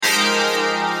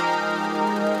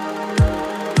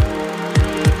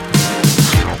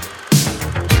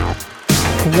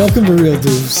Welcome to Real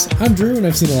Dudes. I'm Drew, and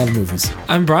I've seen a lot of movies.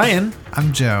 I'm Brian.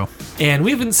 I'm Joe. And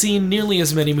we haven't seen nearly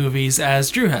as many movies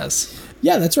as Drew has.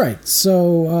 Yeah, that's right.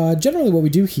 So generally what we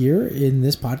do here in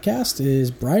this podcast is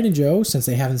Brian and Joe, since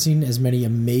they haven't seen as many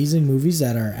amazing movies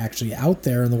that are actually out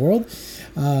there in the world,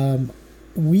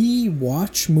 we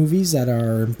watch movies that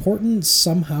are important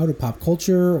somehow to pop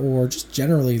culture or just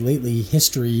generally lately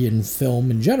history and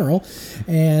film in general.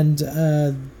 And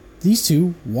these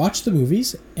two watch the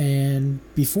movies, and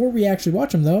before we actually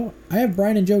watch them, though, I have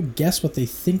Brian and Joe guess what they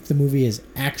think the movie is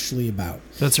actually about.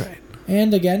 That's right.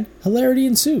 And again, hilarity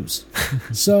ensues.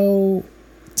 So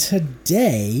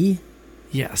today,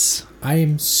 yes, I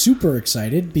am super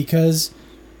excited because,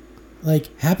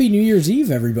 Happy New Year's Eve,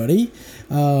 everybody.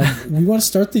 We want to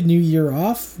start the new year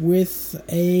off with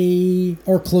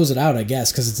or close it out, I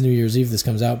guess, because it's New Year's Eve this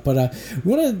comes out. But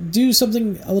we want to do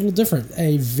something a little different.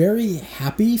 A very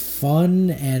happy, fun,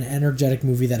 and energetic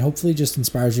movie that hopefully just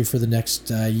inspires you for the next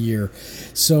year.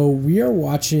 So we are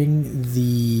watching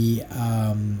the,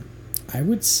 I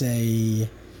would say,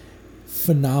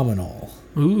 phenomenal.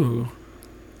 Ooh.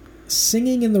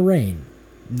 Singing in the Rain.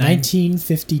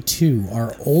 1952,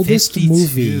 our oldest 52.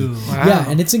 movie. Wow. Yeah,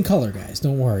 and it's in color, guys.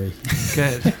 Don't worry.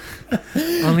 Good. I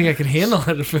don't think I could handle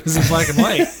it if it was in black and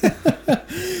white.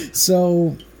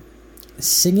 So,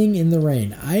 Singing in the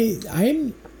Rain.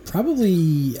 I'm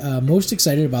probably most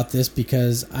excited about this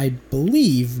because I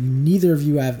believe neither of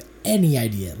you have any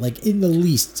idea, in the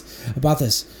least, about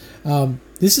this.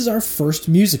 This is our first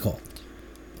musical,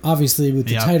 obviously, with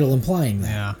the title implying that.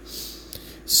 Yeah.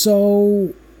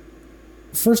 So,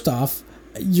 first off,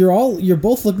 you're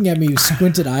both looking at me with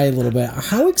squinted eye a little bit.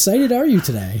 How excited are you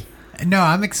today? No,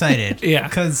 I'm excited. Yeah.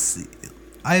 Because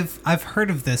I've heard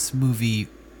of this movie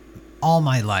all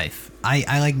my life.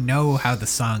 I know how the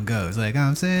song goes.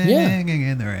 I'm singing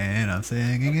in the rain. I'm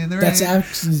singing in the rain. That's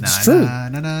actually true.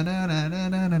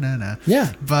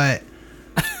 Yeah. But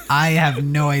I have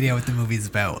no idea what the movie's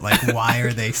about. Why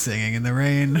are they singing in the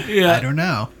rain? Yeah. I don't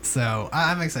know. So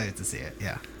I'm excited to see it.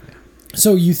 Yeah.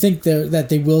 So you think that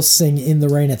they will sing in the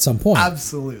rain at some point?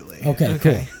 Absolutely. Okay,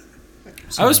 Okay.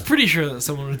 cool. I was pretty sure that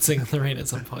someone would sing in the rain at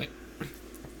some point.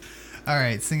 All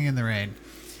right, Singing in the Rain.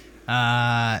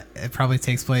 It probably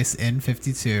takes place in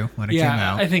 52 when it came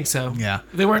out. I think so. Yeah.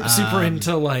 They weren't super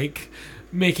into,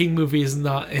 making movies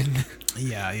not in...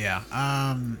 Yeah.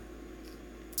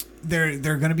 They're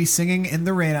going to be singing in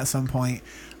the rain at some point.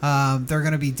 They're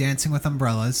going to be dancing with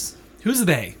umbrellas. Who's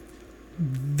they?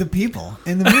 The people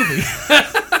in the movie.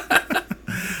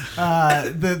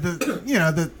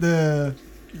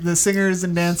 The singers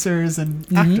and dancers and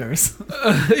actors.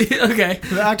 Okay.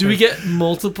 The actors. Do we get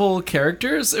multiple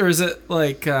characters, or is it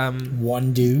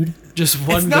One dude. just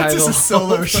one It's guy? not just a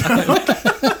solo show.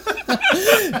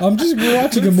 We're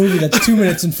watching a movie that's 2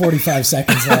 minutes and 45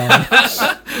 seconds long.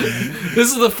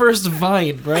 This is the first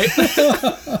Vine, right?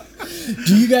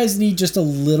 Do you guys need just a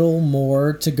little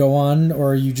more to go on,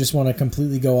 or you just want to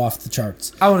completely go off the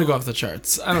charts? I want to go off the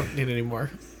charts. I don't need any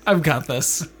more. I've got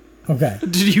this. Okay.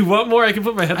 Did you want more? I can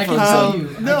put my headphones tell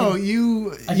on.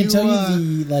 you. I I can tell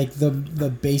you the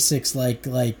basics, not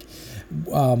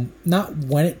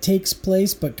when it takes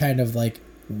place, but kind of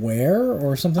where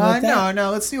or something like that.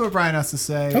 No. Let's see what Brian has to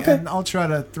say. Okay. And I'll try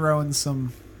to throw in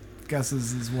some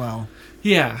guesses as well.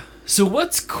 Yeah. So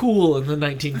what's cool in the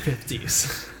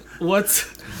 1950s? What's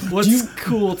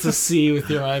cool to see with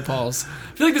your eyeballs?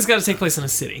 I feel like this got to take place in a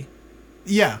city.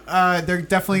 Yeah, they're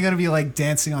definitely going to be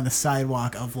dancing on the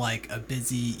sidewalk of a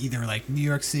busy either New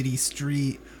York City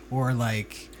street or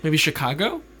Maybe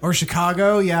Chicago? or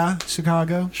Chicago. Yeah,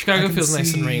 Chicago. Chicago I can feels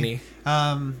nice and see- rainy.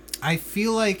 I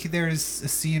feel like there's a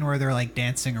scene where they're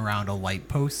dancing around a light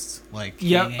post.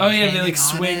 Yep. Oh, yeah, they,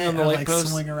 swing on the light post.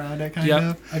 Swing around it, kind Yep.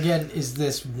 of. Again, is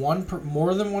this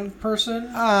more than one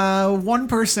person? One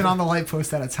person on the light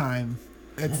post at a time.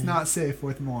 It's not safe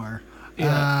with more.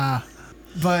 Yeah.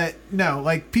 But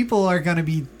no, people are gonna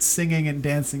be singing and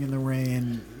dancing in the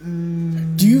rain.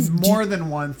 More than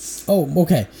once? Oh,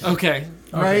 okay. Okay.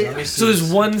 Right? let me see So there's this.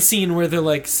 one scene where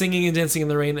they're singing and dancing in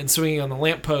the rain and swinging on the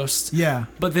lamppost, Yeah.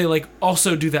 but they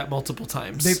also do that multiple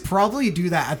times. They probably do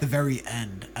that at the very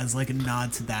end as a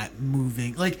nod to that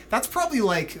moving. That's probably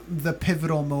the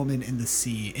pivotal moment in the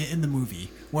scene in the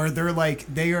movie where they're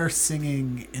they are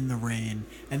singing in the rain,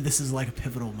 and this is a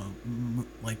pivotal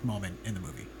moment in the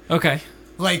movie. Okay.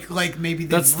 Maybe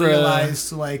That's they've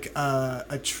realized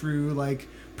a true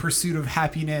pursuit of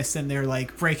happiness, and they're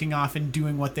breaking off and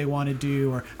doing what they want to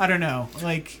do, or I don't know,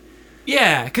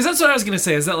 Yeah, because that's what I was gonna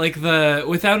say. Is that like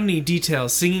without any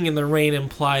details, singing in the rain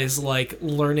implies like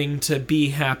learning to be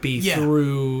happy Yeah.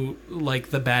 through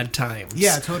like the bad times.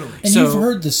 Yeah, totally. And So- you've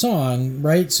heard the song,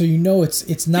 right? So you know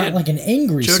it's not Yeah. like an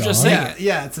angry Joe song. just sang Yeah,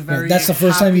 yeah, it's a very. That's the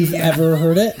first time you've happy- ever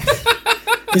heard it.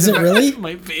 Is it really? It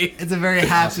might be. It's a very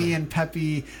happy and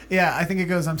peppy. Yeah, I think it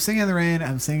goes. I'm singing in the rain.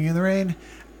 I'm singing in the rain.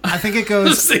 I think it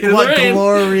goes. Singing in the What rain.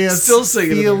 glorious Still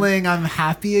singing in the rain. feeling! I'm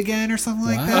happy again, or something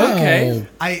like Wow. that. Okay.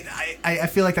 I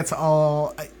feel like that's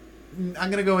all.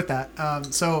 I'm gonna go with that.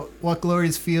 So, what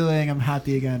glorious feeling! I'm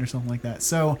happy again, or something like that.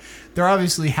 So, they're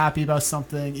obviously happy about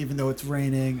something, even though it's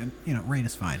raining, and rain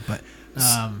is fine. But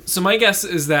So my guess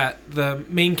is that the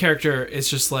main character is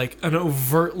just like an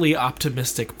overtly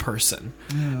optimistic person,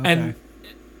 and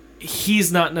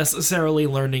he's not necessarily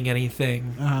learning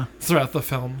anything throughout the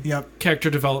film. Yep. Character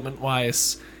development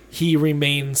wise, he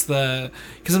remains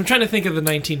because I'm trying to think of the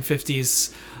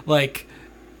 1950s, like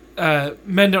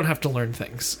men don't have to learn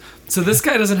things. So this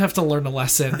guy doesn't have to learn a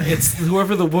lesson. It's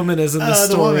whoever the woman is in the The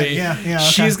story. woman. Yeah, okay.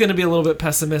 She's going to be a little bit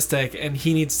pessimistic, and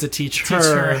he needs to teach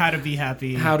her how to be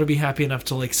happy. how to be happy enough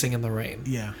to like sing in the rain.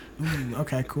 Yeah.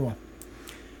 Okay. Cool.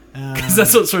 Because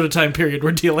that's what sort of time period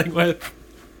we're dealing with.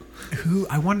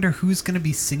 I wonder who's going to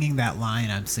be singing that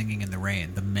line, I'm singing in the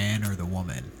rain, the man or the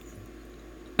woman?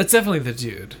 It's definitely the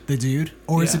dude. The dude?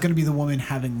 Or is Yeah. it going to be the woman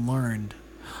having learned?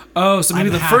 Oh, so maybe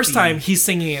I'm the first happy. time he's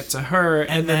singing it to her,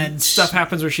 and then then stuff she-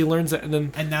 happens where she learns it, and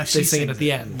then And now they she sing it sings at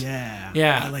the end. Yeah.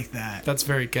 Yeah. I like that. That's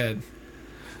very good.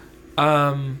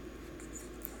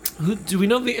 Who do we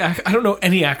know I don't know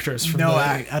any actors from No, the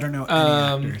I don't know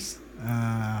any actors.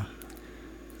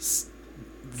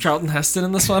 Charlton Heston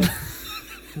in this one.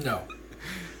 No.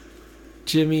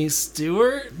 Jimmy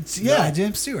Stewart, Yeah,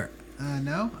 James Stewart.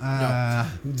 No?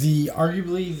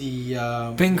 Arguably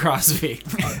the Bing Crosby.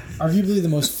 arguably the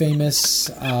most famous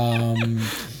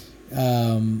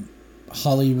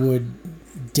Hollywood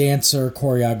dancer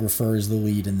choreographer is the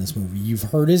lead in this movie. You've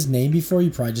heard his name before.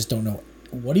 You probably just don't know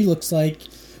what he looks like,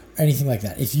 anything like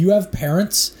that. If you have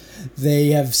parents, they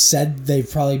have said they've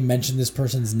probably mentioned this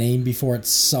person's name before at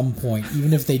some point,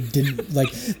 even if they didn't.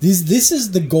 Like this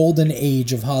is the golden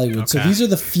age of Hollywood. So Okay. these are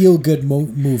the feel good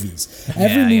movies. Every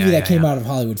Yeah, movie yeah, that yeah, came yeah. out of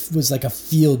Hollywood was like a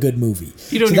feel good movie.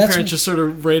 You know, So your that's parents just sort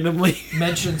of randomly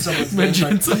mention someone's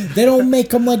mention some. they don't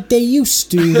make them like they used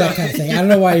to, that kind of thing. I don't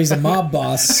know why he's a mob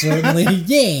boss, certainly.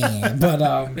 Yeah, but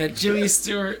Yeah, Jimmy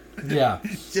Stewart. yeah,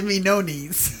 Jimmy No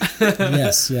Knees.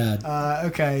 yes, yeah.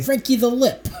 Okay. Frankie the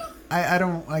Lip.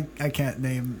 I can't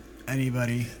name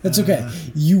anybody. That's okay.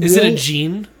 You Is will, it a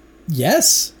Gene?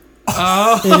 Yes,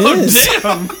 Oh, it is.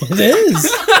 damn. It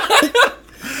is.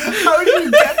 How do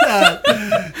you get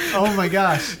that? Oh my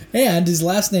gosh. And his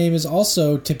last name is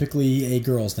also typically a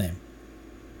girl's name.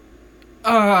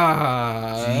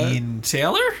 Gene.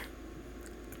 Taylor?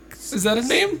 Is that his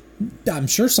name? I'm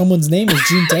sure someone's name is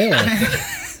Gene Taylor.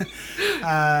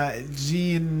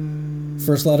 Gene.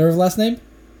 First letter of last name?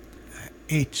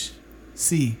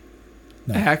 H.C.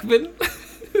 No. Hackman?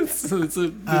 it's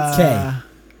a K.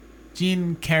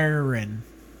 Gene Karen.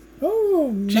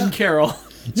 Oh, Gene no. Carroll.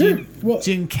 You're, well,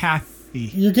 Gene Cathy.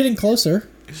 you're getting closer.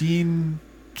 Gene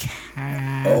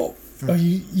Oh,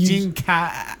 you Gene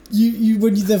Cat. you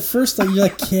when you the first thing you're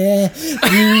like, yeah, you're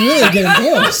really getting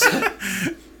close.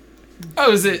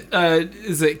 Oh, is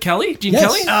it Kelly? Gene Yes.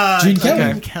 Kelly? Gene Kelly.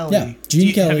 Okay. Kelly. Yeah,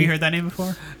 Gene Kelly. Have you heard that name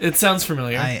before? It sounds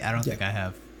familiar. I don't think I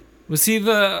have. Was he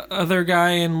the other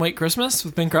guy in White Christmas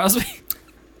with Bing Crosby?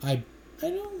 I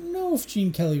don't know if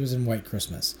Gene Kelly was in White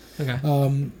Christmas. Okay.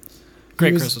 He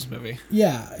Great was- Christmas movie.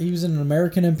 Yeah, he was in An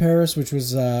American in Paris, which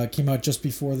was came out just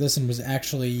before this and was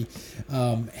actually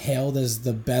hailed as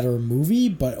the better movie.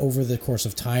 But over the course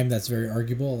of time, that's very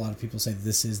arguable. A lot of people say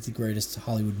this is the greatest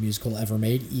Hollywood musical ever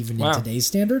made, even Wow. in today's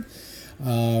standard.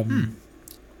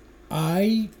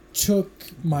 I took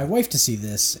my wife to see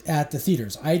this at the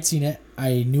theaters. I had seen it.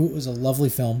 I knew it was a lovely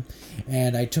film,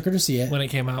 and I took her to see it. When it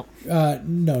came out.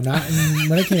 No, not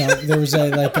when it came out. There was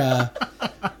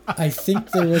I think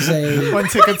there was a When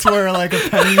tickets were like a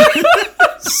penny.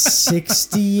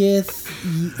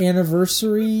 60th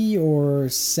anniversary or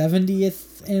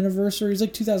 70th anniversary. It was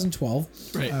like 2012.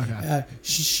 Right. Okay.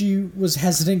 She was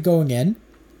hesitant going in.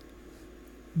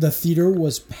 The theater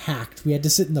was packed. We had to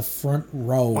sit in the front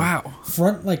row. Wow.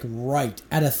 Front, like, right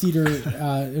at a theater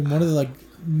in one of the, like,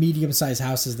 medium-sized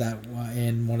houses that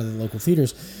in one of the local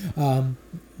theaters.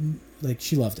 Like,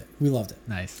 she loved it. We loved it.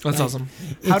 Nice. That's Right. awesome.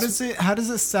 How It's- does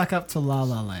it stack up to La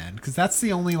La Land? Because that's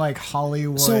the only like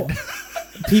Hollywood So,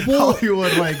 people...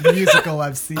 Hollywood like musical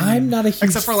I've seen. I'm not a huge-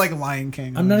 except for like Lion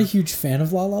King. I'm not a huge fan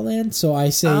of La La Land, so I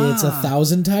say it's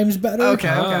 1,000 times better. Okay.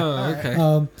 Oh, All right.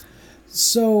 okay.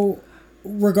 So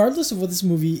regardless of what this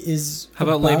movie is, How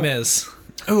about Les Mis?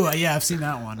 Oh yeah, I've seen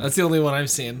that one. That's the only one I've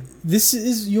seen.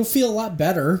 you'll feel a lot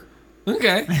better.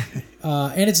 Okay.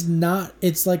 And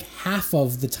it's like half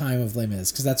of the time of Les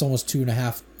Mis, because that's almost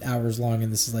 2.5 hours long,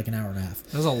 and this is like an hour and a half.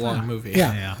 That was a long movie.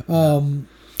 Yeah.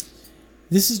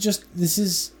 This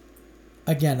is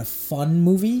again a fun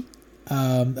movie.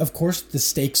 Of course, the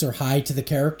stakes are high to the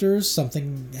characters.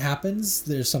 Something happens.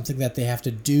 There's something that they have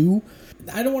to do.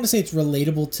 I don't want to say it's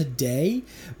relatable today,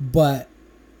 but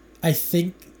I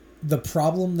think the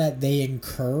problem that they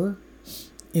incur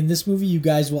in this movie, you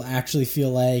guys will actually feel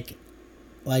like,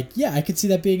 yeah, I could see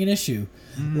that being an issue.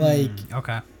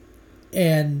 Okay.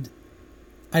 And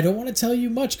I don't want to tell you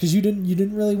much because you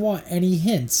didn't really want any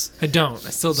hints. I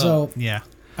still don't. So Yeah.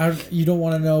 you don't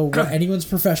want to know what anyone's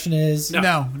profession is.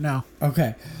 No.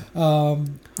 Okay.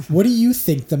 What do you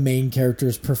think the main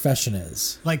character's profession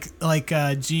is? Like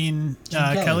Gene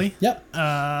Kelly. Yep.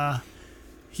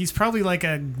 He's probably like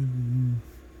a.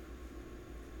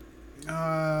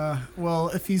 Well,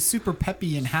 if he's super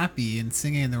peppy and happy and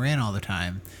singing in the rain all the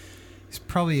time, he's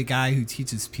probably a guy who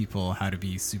teaches people how to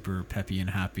be super peppy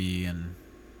and happy and.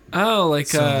 Oh, I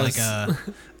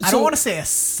don't want to say a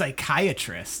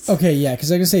psychiatrist. Okay, yeah, because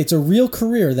I can say it's a real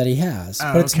career that he has,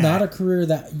 Oh, but it's okay. not a career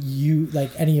that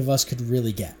any of us could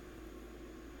really get.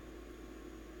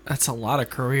 That's a lot of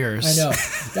careers. I know.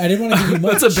 I didn't want to give you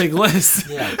much. That's a big list.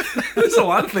 Yeah. There's a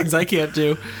lot of things I can't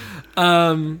do.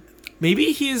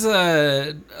 Maybe he's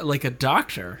a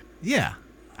doctor. Yeah,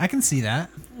 I can see that.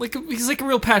 He's like a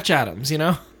real Patch Adams, you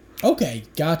know? Okay,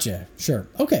 gotcha. Sure.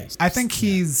 Okay. I think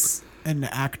he's an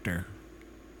actor.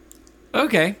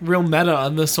 Okay, real meta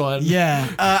on this one.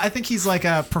 Yeah, I think he's like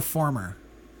a performer,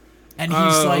 and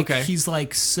he's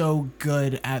like so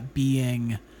good at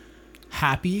being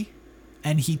happy,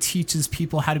 and he teaches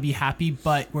people how to be happy.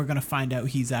 But we're gonna find out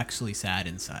he's actually sad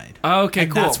inside. Okay,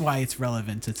 and cool. That's why it's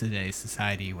relevant to today's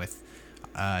society with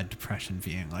depression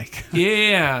being like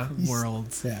Yeah.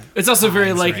 world's. Yeah. It's also very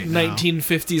times like right now.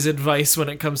 1950s advice when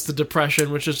it comes to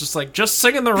depression, which is just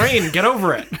sing in the rain, get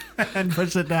over it. And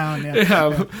push it down. Yeah.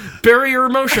 Yeah, bury your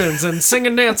emotions and sing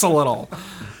and dance a little.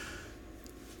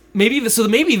 Maybe this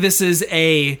is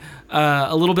a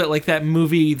little bit like that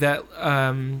movie that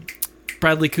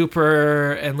Bradley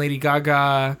Cooper and Lady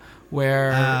Gaga, where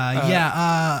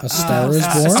A Star is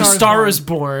Born? A Star is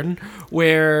Born,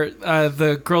 where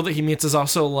the girl that he meets is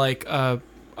also like up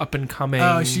and coming.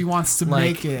 Oh, she wants to like,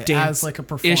 make it dance- as like a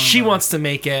performer. Yeah, she wants to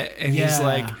make it, and he's Yeah.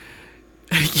 like,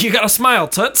 "You gotta smile,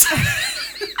 toots."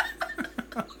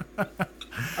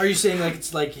 Are you saying like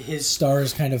it's like his star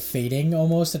is kind of fading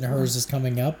almost, and hers is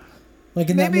coming up, like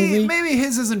in that movie? Maybe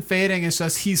his isn't fading. It's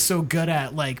just he's so good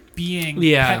at like being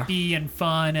peppy and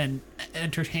fun and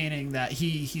entertaining that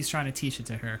he's trying to teach it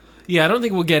to her. Yeah, I don't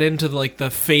think we'll get into like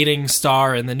the fading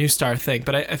star and the new star thing,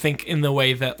 but I think in the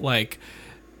way that like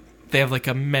they have like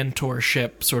a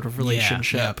mentorship sort of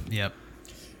relationship. Yep.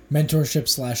 Mentorship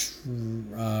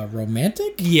 /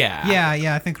 romantic? Yeah.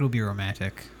 Yeah. I think it'll be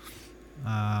romantic.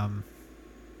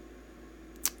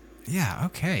 Yeah.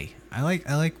 Okay. I like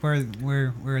where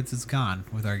this has gone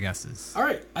with our guesses. All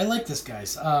right, I like this,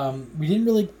 guys. We didn't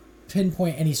really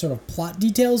pinpoint any sort of plot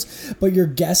details, but your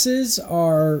guesses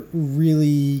are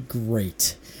really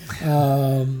great.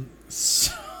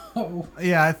 So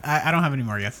Yeah, I don't have any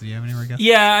more guesses. Do you have any more guesses?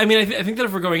 Yeah, I mean, I think that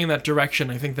if we're going in that direction,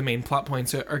 I think the main plot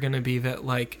points are going to be that,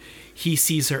 like, he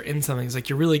sees her in something. He's like,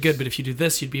 you're really good, but if you do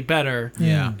this, you'd be better.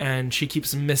 Yeah. And she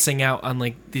keeps missing out on,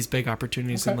 like, these big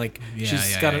opportunities. Okay. And, like, Yeah,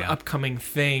 she's yeah, got yeah, an yeah. upcoming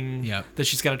thing Yep. that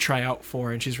she's got to try out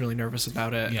for, and she's really nervous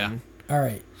about it. Yeah. And all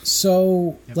right,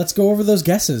 so let's go over those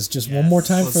guesses just one Yes, more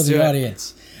time let's for do the it.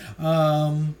 audience.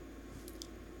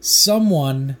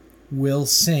 Someone will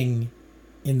sing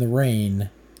in the rain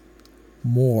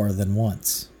more than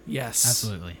once. yes.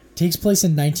 Absolutely. Takes place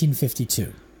in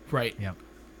 1952. Right. Yep.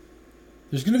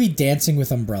 There's going to be dancing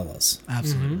with umbrellas.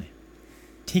 Absolutely.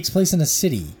 Takes place in a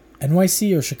city,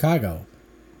 NYC or Chicago.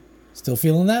 Still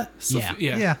feeling that? So,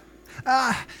 Yeah.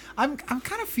 I'm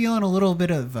kind of feeling a little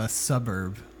bit of a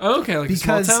suburb Oh, okay, like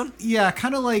because a small town? yeah,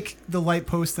 kind of like the light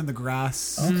post and the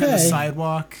grass, and Okay. the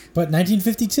sidewalk. But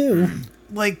 1952,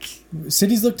 Like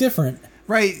cities look different.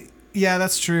 right, yeah,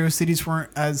 that's true. Cities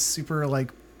weren't as super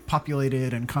like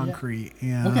populated and concrete.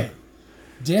 Yeah. Okay.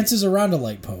 Dances around a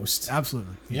light post.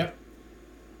 Absolutely. Yep.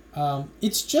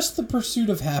 It's just the pursuit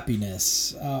of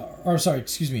happiness.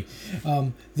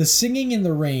 The singing in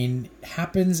the rain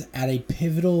happens at a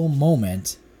pivotal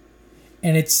moment,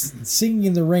 and it's singing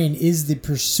in the rain is the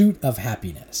pursuit of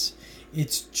happiness.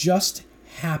 It's just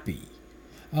happy.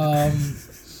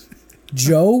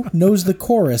 Joe knows the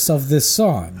chorus of this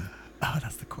song. Oh,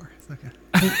 that's the chorus. Okay.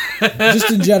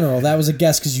 Just in general, that was a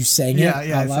guess because you sang it.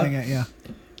 Yeah, out loud. saying it. Yeah.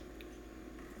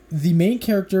 The main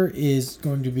character is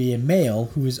going to be a male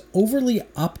who is overly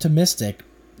optimistic,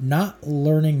 not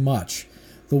learning much.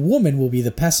 The woman will be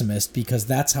the pessimist because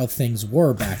that's how things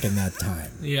were back in that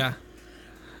time. Yeah.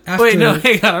 After, Wait, no,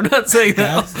 hang on. I'm not saying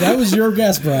that. that was your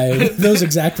guess, Brian. Those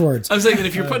exact words. I'm saying that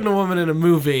if you're putting a woman in a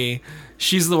movie,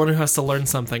 she's the one who has to learn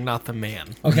something, not the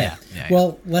man. Okay. Yeah.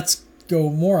 Well, let's go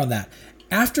more on that.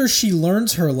 After she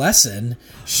learns her lesson,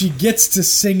 she gets to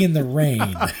sing in the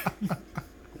rain.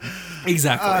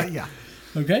 Exactly. Yeah.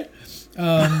 Okay?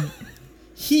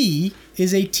 He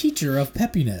is a teacher of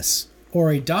peppiness,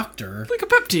 or a doctor, Like a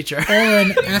pep teacher. or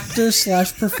an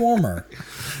actor/performer.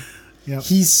 Yep.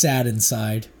 He's sad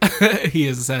inside. He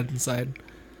is sad inside.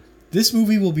 This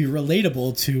movie will be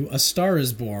relatable to A Star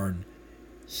is Born.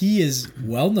 He is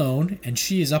well known, and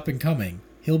she is up and coming.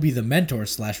 He'll be the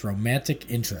mentor/romantic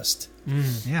interest.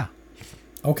 Yeah.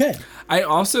 Okay. I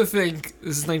also think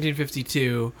this is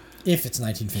 1952. If it's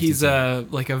 1950. He's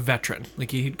like a veteran.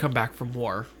 Like he'd come back from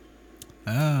war.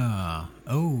 Oh,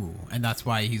 and that's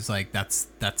why he's like that's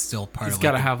still part He's of.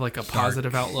 got to like, have like a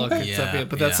positive outlook. And stuff. Yeah,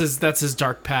 But that's his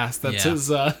dark past. That's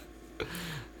Yeah.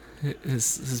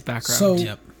 his background. So-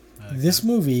 Yep. This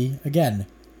movie, again,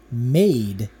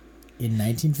 made in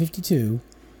 1952.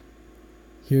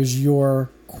 Here's your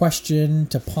question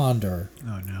to ponder.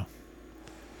 Oh no!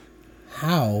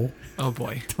 How oh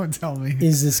boy. Don't tell me.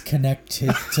 is this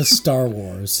connected to Star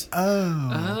Wars?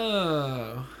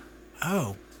 Oh.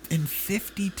 Oh, in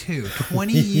 52,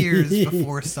 20 years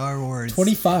before Star Wars.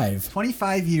 25.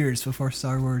 25 years before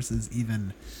Star Wars is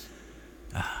even.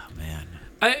 Oh man.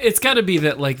 It's got to be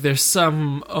that like there's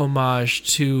some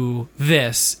homage to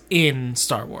this in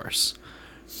Star Wars.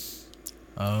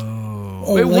 Oh.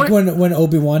 Oh, Wait, like what- when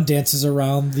Obi-Wan dances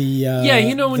around the Yeah,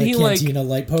 you know when the he, like- cantina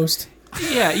light post.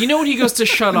 Yeah, you know when he goes to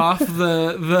shut off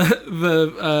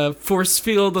the force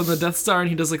field on the Death Star and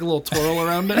he does like a little twirl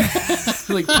around it,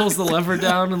 he like pulls the lever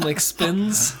down and like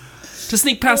spins to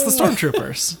sneak past the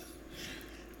stormtroopers.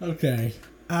 Okay.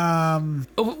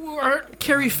 Aren't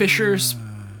Carrie Fisher's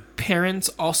parents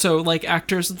also like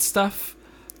actors and stuff?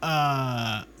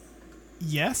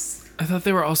 Yes. I thought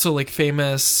they were also like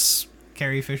famous.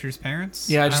 Carrie Fisher's parents?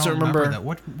 Yeah, I just don't remember. that.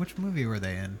 Which movie were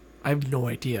they in? I have no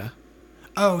idea.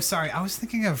 Oh, sorry. I was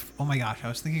thinking of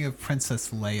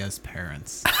Princess Leia's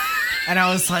parents. And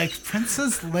I was like,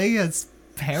 Princess Leia's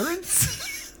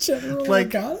parents? General Like-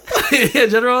 Organa? Yeah,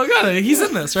 General Organa. He's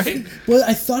in this, right? Well,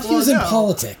 I thought he Well, was in no.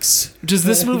 politics. Does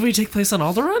this movie take place on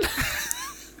Alderaan?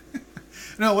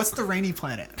 No, what's the rainy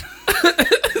planet?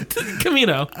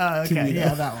 Camino. Okay,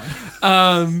 yeah, that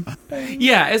one.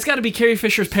 Yeah, it's got to be Carrie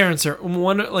Fisher's parents or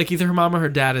one, like either her mom or her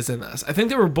dad is in this. I think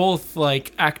they were both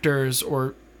like actors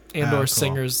or cool.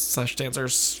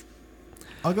 singers/dancers.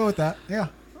 I'll go with that. Yeah,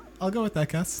 I'll go with that,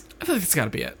 Gus. I think it's got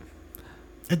to be it.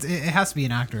 It has to be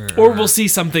an actor. Or we'll see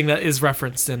something that is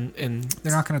referenced in.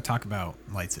 They're not going to talk about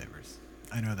lightsabers.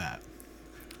 I know that.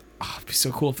 Oh, it'd be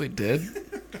so cool if they did.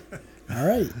 All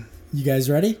right. You guys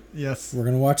ready? Yes, We're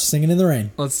going to watch Singing in the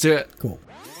Rain. Let's do it. Cool.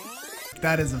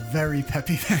 that is a very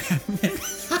peppy band.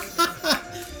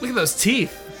 Look at those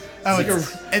teeth. Oh,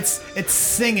 it's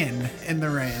singing in the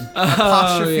rain.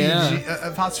 Oh, yeah.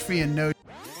 Apostrophe and no.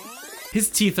 His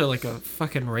teeth are like a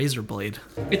fucking razor blade.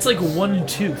 It's like one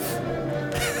tooth.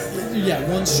 Yeah,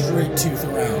 one straight tooth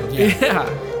around. Yeah.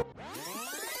 Yeah.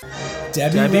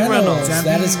 Debbie, Debbie Reynolds. Reynolds.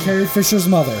 That is Carrie Fisher's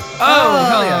mother. Oh,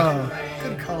 hell yeah.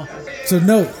 Good call. So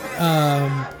note,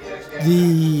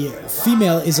 the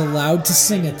female is allowed to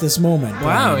sing at this moment.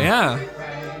 Wow, Brian. yeah.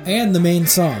 And the main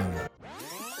song.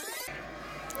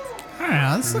 I don't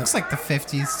know. This looks like the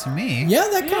 50s to me. Yeah,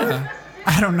 that kind of. Yeah.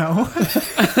 I don't know.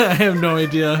 I have no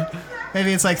idea.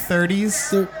 Maybe it's like 30s.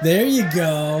 So, there you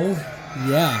go.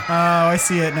 Yeah. Oh, I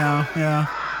see it now. Yeah.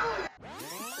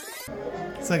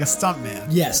 It's like a stuntman.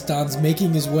 Yes, Don's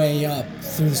making his way up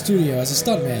through the studio as a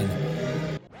stuntman.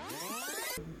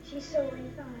 She's so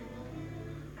refined.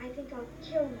 I think I'll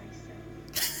kill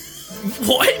myself.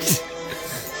 What?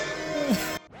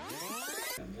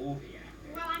 Well,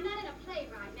 I'm not in a play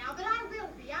right now, but I will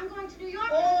be. I'm going to New York.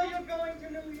 Oh, you're going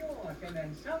to New York, and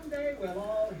then someday we'll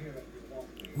all hear of you, won't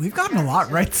we? We've gotten a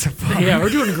lot right so far. Yeah, we're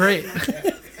doing great.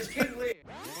 It's King Lear.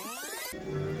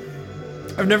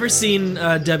 I've never seen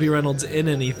Debbie Reynolds in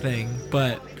anything,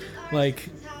 but like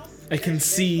I can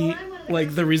see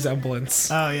like the resemblance,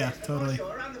 Oh yeah, totally.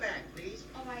 Around the back, please.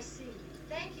 Oh, I see.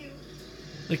 Thank you.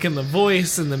 like in the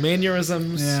voice and the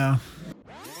mannerisms. Yeah.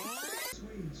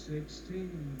 Sweet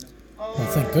 16. Oh,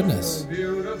 thank goodness.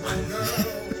 Beautiful girl.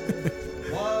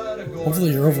 What a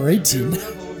Hopefully you're over 18.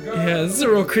 Yeah, this is a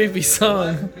real creepy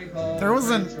song. because There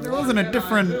wasn't a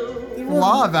different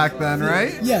law back then,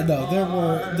 right? Yeah, no,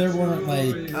 there weren't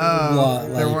like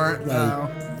there weren't.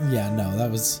 yeah, no,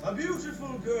 that was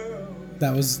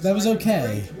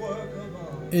okay.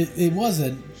 It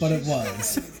wasn't, but it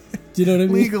was. Do you know what I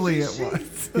mean? Legally, it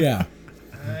was. Yeah.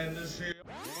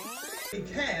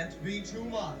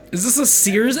 Is this a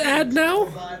Sears ad now?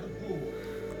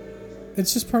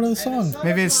 It's just part of the song.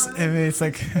 Maybe it's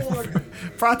like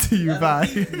brought to you by.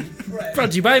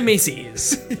 Brought to you by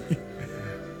Macy's.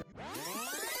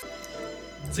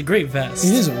 It's a great vest.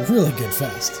 It is a really good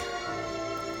vest.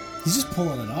 He's just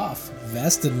pulling it off.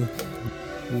 Vest and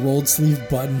rolled sleeve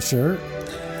button shirt.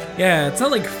 Yeah, it's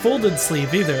not like folded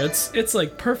sleeve either. It's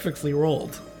like perfectly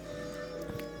rolled.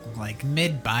 Like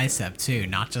mid bicep too,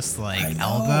 not just I like know.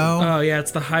 elbow. Oh yeah,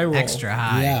 it's the high roll. Extra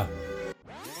high. Yeah.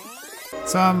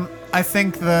 So I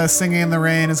think the Singing in the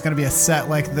Rain is going to be a set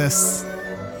like this.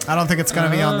 I don't think it's going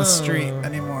to be on the street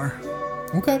anymore.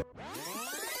 Okay.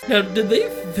 Now, did they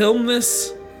film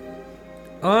this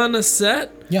on a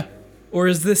set, Yeah. or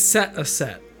is this set a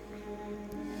set?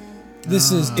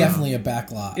 This is definitely a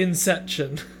backlot.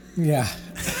 Inception. Yeah.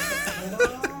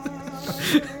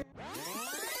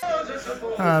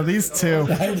 These two.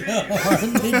 I know.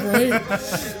 Aren't they great?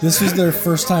 This was their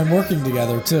first time working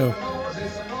together, too.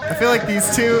 I feel like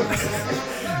these two,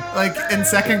 like in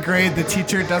second grade, the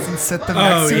teacher doesn't sit them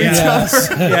next to each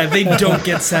Yes. other. Yeah, they don't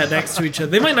get sat next to each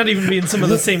other. They might not even be in some of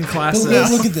the same classes.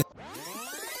 Look at this.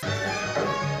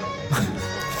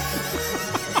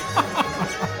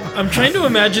 I'm trying to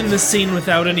imagine this scene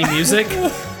without any music.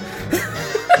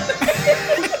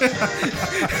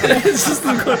 It's just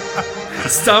them going,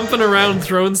 stomping around,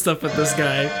 throwing stuff at this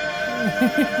guy.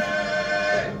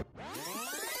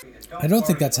 I don't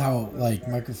think that's how like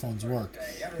microphones work.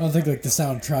 I don't think like the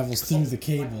sound travels through the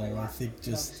cable. I think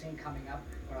just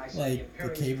like the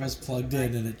cable's plugged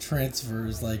in and it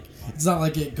transfers. Like it's not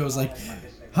like it goes like,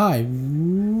 "Hi."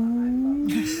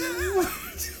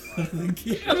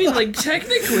 I mean, like,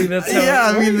 technically that's how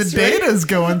Yeah, it I mean the works, right? data's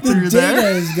going The through data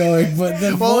there. is going, but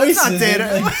the Well, voice it's not is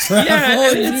data. like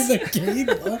traveling Yeah, through the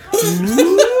cable.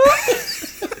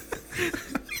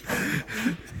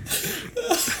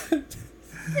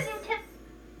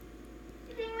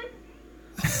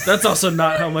 That's also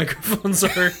not how microphones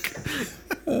work.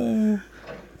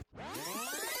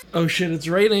 Oh shit, it's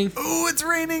raining. Ooh, it's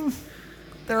raining.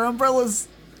 There are umbrellas.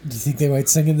 Do you think they might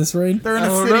sing in this rain? They're in a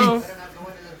Oh city. no.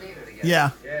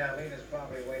 Yeah, Yeah, Lena's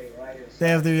probably waiting right inside. they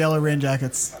have their yellow rain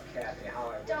jackets. Kathy, how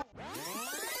are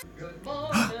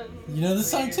you? You know this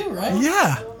song too, right?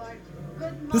 Yeah.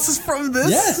 This is from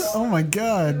this? Yes. Oh my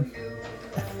god.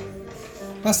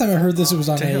 Last time I heard this, it was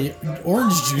on a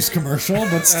orange juice commercial,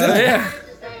 but still. Yeah.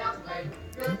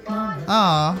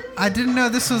 Aw, I didn't know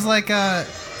this was like a.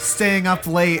 Staying up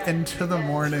late into the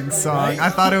morning song. Right?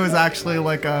 I thought it was actually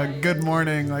like a good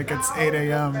morning, like it's 8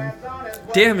 a.m.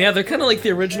 Damn, yeah, they're kind of like the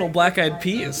original Black Eyed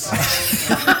Peas.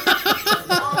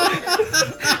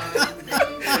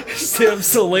 Stay up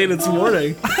so late it's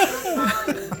morning.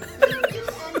 I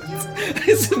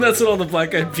assume that's what all the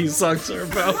Black Eyed Peas songs are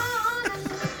about.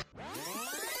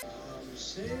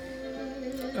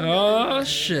 Oh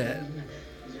shit.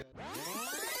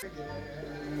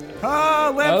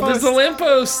 Oh, Oh, there's a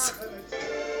lamppost.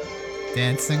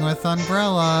 Dancing with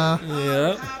Umbrella.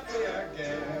 Yeah.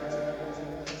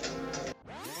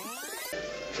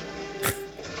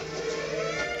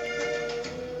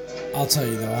 I'll tell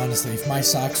you though, honestly, if my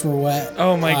socks were wet,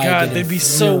 Oh my I'd god, get they'd be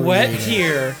so wet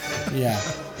infuriated. here. Yeah,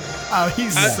 Oh,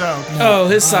 he's so. Oh,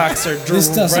 his socks are this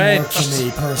doesn't work drenched. for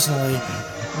me personally.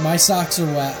 My socks are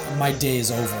wet, my day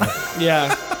is over.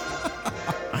 Yeah.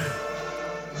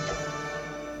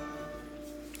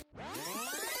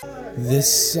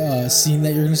 This scene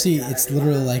that you're gonna see, it's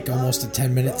literally like almost a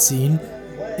 10-minute scene.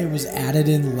 It was added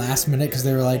in last minute because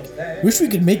they were like, "Wish we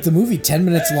could make the movie 10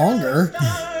 minutes longer."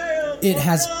 It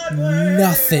has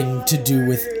nothing to do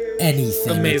with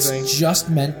anything. Amazing. It's just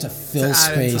meant to fill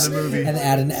add into space the movie. and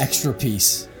add an extra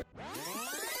piece.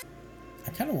 I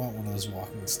kind of want one of those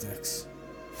walking sticks.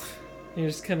 You're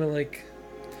just kind of like,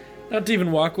 not to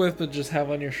even walk with, but just have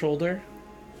on your shoulder.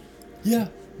 Yeah.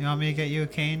 You want me to get you a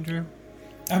cane, Drew?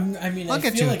 I mean, I'll I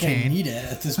get feel you a like I cane. need it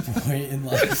at this point in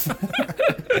life.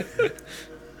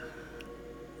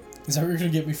 Is that what you're going to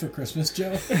get me for Christmas,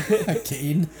 Joe? A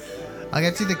cane? I'll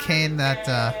get you the cane that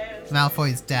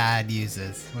Malfoy's dad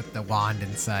uses with the wand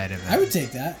inside of it. I would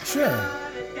take that, sure.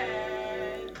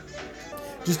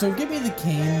 Just don't give me the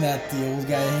cane that the old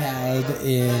guy had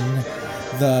in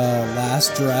the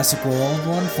last Jurassic World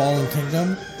one, Fallen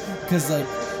Kingdom. Because, like,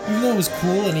 even though it was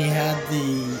cool and he had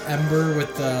the ember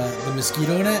with the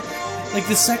mosquito in it, Like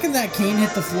the second that cane hit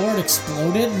the floor, it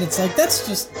exploded, and it's like that's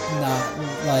just not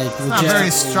like It's not very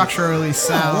legitimately- structurally No,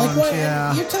 sound. like what?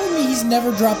 Yeah. You're telling me he's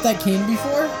never dropped that cane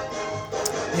before?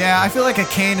 Yeah, I feel like a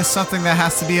cane is something that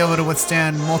has to be able to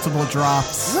withstand multiple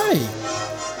drops. Right.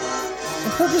 The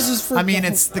purpose is for. I mean,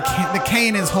 it's the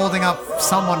cane is holding up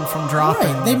someone from dropping.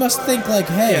 right. They must think like,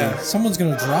 hey, Yeah. someone's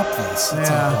gonna drop this at Yeah.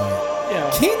 some point. Yeah.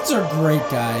 Canes are great,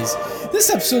 guys. This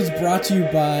episode's brought to you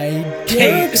by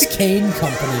Derek's Cane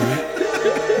Company.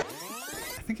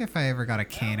 I think if I ever got a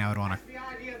cane, I would want a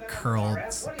curled,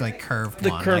 like curved The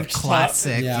one, curved like top.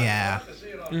 classic. Yeah.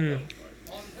 Yeah.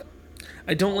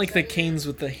 I don't like the canes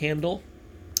with the handle.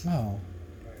 Oh,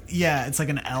 Yeah, it's like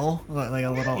an L, like a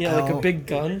little Yeah, L. like a big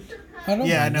gun. I don't.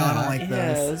 Yeah, mind no, I that. don't like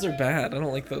Yeah, those. those are bad. I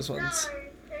don't like those ones.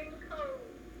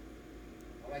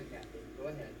 All right, Captain, go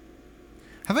ahead.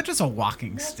 How about just a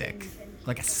walking stick,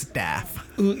 like a staff?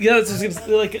 Ooh, yeah, it's just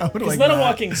gonna, like I would it's like not a that.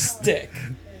 walking stick,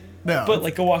 No, but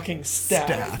like a walking staff,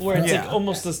 Staff, where it's yeah. like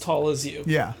almost as tall as you.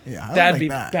 yeah, I That'd like be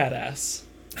that. badass.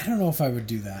 I don't know if I would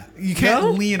do that. You can't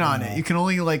No? lean on No. it. You can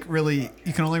only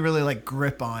really like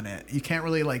grip on it. You can't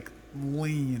really like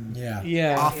lean Yeah.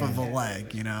 Yeah. off of a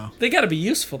leg, you know. They gotta be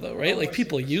useful though, right? Like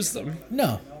people use them.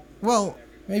 No. Well,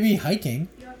 Maybe hiking.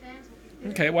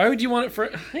 Okay, why would you want it for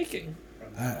hiking?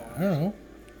 I don't know.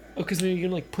 Oh, because maybe you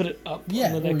can like put it up Yeah,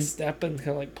 on the or next you- step and kind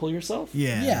of like pull yourself.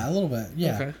 yeah. Yeah, a little bit.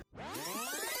 Yeah. Okay.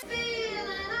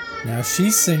 Now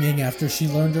she's singing after she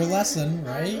learned her lesson,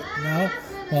 right? No?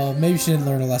 Well, maybe she didn't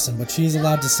learn a lesson, but she's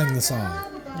allowed to sing the song,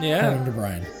 according Yeah. to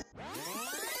Brian.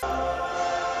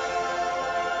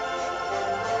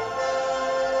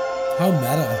 How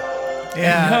meta.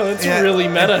 Yeah. know, it's really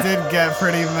meta. It did get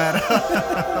pretty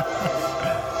meta.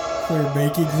 They're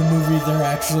making the movie they're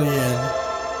actually in.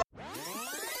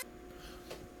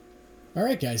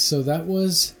 Alright, guys, so that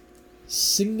was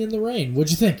Singing in the Rain.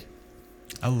 What'd you think?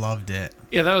 I loved it.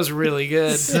 Yeah, that was really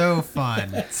good. So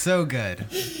fun. So good.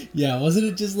 Yeah, wasn't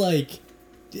it just like.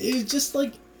 It was just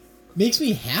like. Makes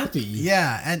me happy.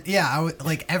 Yeah, and yeah, I would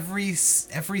like every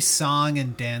song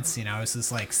and dance scene. I was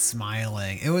just like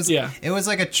smiling. It was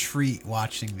like a treat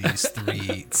watching these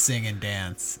three sing and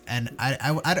dance. And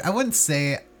I wouldn't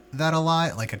say that a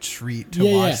lot, like a treat to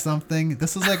watch something.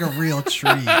 This is like a real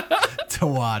treat to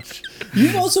watch.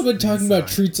 You've also been talking about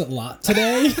treats a lot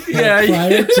today. Yeah,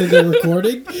 prior to the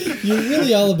recording, you're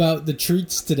really all about the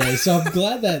treats today. So I'm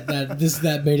glad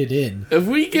that made it in. If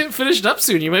we get finished up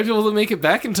soon, you might be able to make it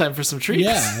back in time for some treats.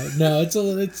 Yeah, no,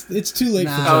 it's too late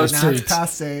for Nah, those now it's treats.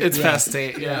 past 8. It's past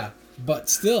 8. Yeah. But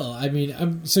still, I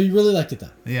mean, so you really liked it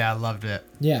then? Yeah, I loved it.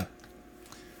 Yeah.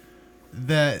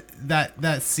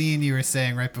 That scene you were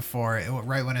saying right before,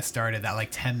 right when it started, that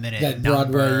like 10-minute That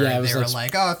number, Broadway, yeah, it was they were like-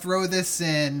 like, "Oh, throw this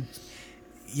in."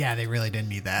 Yeah, they really didn't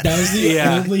need that. That was the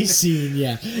Yeah. only scene,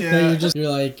 yeah. That you're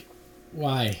like,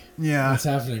 why? Yeah. What's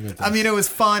happening with this? I mean, it was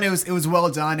fun. It was well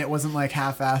done. It wasn't like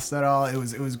half-assed at all. It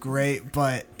was great,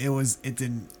 but it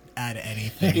didn't add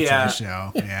anything Yeah. to the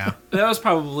show. Yeah. That was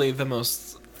probably the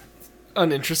most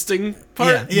uninteresting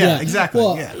part. Yeah, exactly.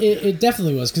 Well, yeah. it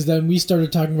definitely was, because then we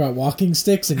started talking about walking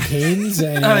sticks and canes.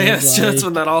 And Oh, yeah, that's like,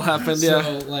 when that all happened, yeah.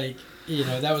 So, like,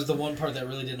 that was the one part that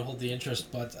really didn't hold the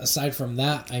interest. But aside from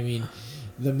that, I mean,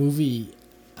 the movie,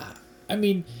 I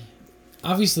mean,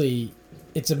 obviously,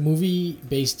 it's a movie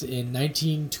based in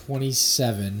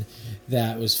 1927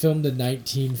 that was filmed in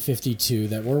 1952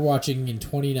 that we're watching in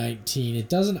 2019.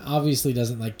 It obviously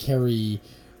doesn't like carry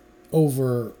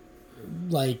over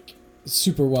like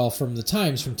super well from the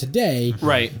times from today.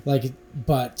 Right. Like,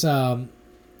 but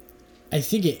I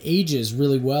think it ages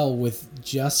really well with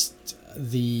just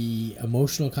the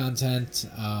emotional content,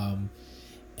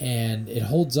 and it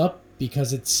holds up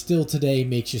because it still today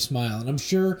makes you smile. And I'm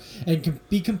sure, and can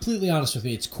be completely honest with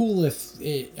me, it's cool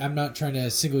I'm not trying to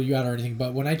single you out or anything,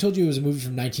 but when I told you it was a movie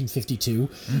from 1952,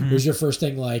 was your first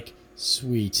thing like,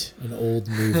 sweet, an old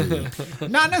movie?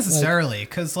 Not necessarily,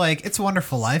 because like It's a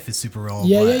Wonderful Life is super old.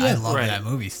 Yeah, but yeah, yeah. I love Right. that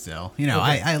movie still. You know,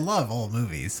 Okay. I love old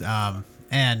movies.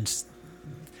 And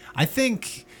I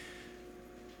think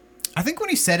when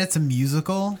he said it's a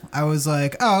musical, I was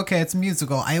like, oh, okay, it's a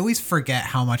musical. I always forget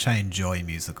how much I enjoy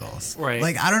musicals. Right.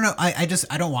 Like, I don't know. I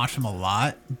don't watch them a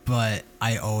lot, but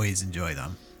I always enjoy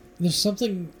them. There's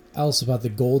something else about the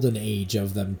golden age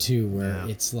of them too, where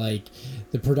it's like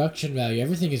the production value,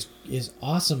 everything is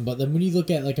awesome, but then when you look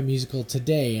at like a musical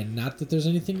today, and not that there's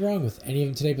anything wrong with any of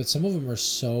them today, but some of them are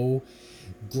so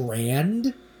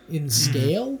grand in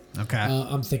scale. Okay.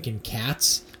 I'm thinking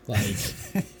Cats. like,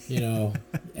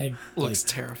 and Looks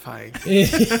terrifying.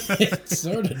 it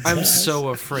sort of. I'm so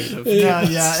afraid of. Yeah,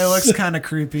 it looks kind of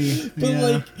creepy.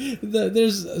 But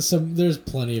there's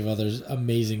plenty of others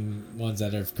amazing ones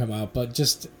that have come out, but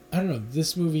just I don't know.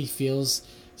 This movie feels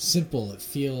simple. It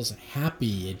feels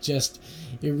happy.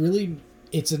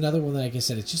 It's another one that, like I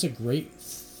said, it's just a great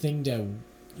thing to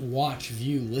watch,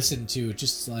 view, listen to. It's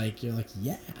just like you're like,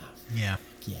 yeah,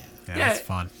 it's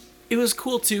fun. It was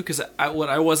cool too because what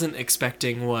I wasn't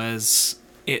expecting was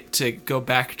it to go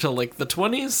back to like the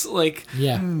 20s. Like,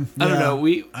 yeah, I don't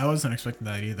know. I wasn't expecting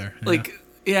that either.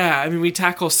 I mean, we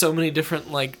tackle so many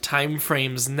different like time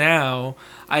frames now.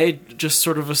 I just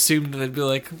sort of assumed they'd be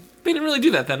like, they didn't really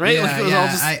do that then, right? Yeah, like, it was all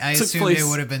just I took assumed place. it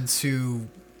would have been too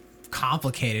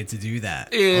complicated to do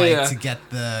that. Yeah. To get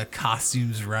the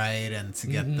costumes right and to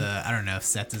get the, I don't know,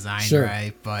 set design Sure.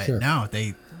 right. But no,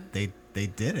 they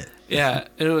did it. Yeah,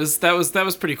 and that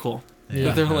was pretty cool. Yeah,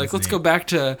 But they're that like, was let's neat. go back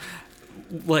to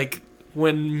like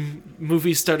when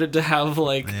movies started to have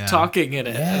like talking in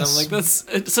it, and I'm Yes.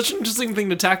 like, it's such an interesting thing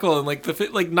to tackle, and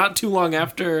like not too long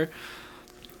after.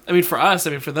 I mean, for us,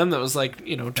 for them, that was like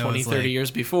 20, 30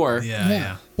 years before.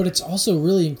 Yeah. But it's also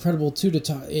really incredible too to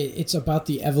talk. It's about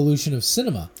the evolution of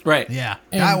cinema. Right. Yeah.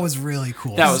 And that was really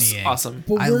cool. That was seeing. awesome.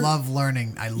 But I we're- loved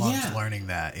learning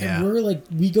that. Yeah. And we're like,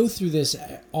 we go through this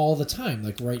all the time.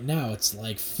 Like right now, it's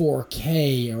like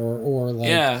 4K or like,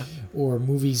 Yeah. or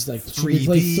movies like should 3D we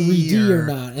play 3D or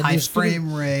not? And high there's gonna-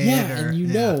 frame rate. Yeah, or,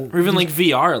 and Or even like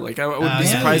VR. Like I wouldn't be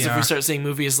yeah, surprised if we VR. start seeing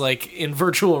movies like in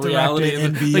virtual Directed reality,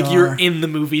 in like VR. you're in the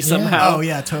movie somehow. Oh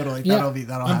yeah, totally. Yeah,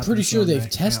 That'll I'm happen pretty sure they've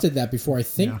someday. tested that before. I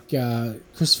think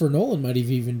Christopher Nolan might have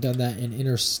even done that in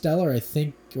Interstellar. I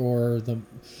think, or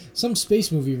some space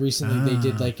movie recently. They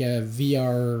did like a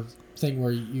VR thing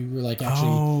where you were like actually.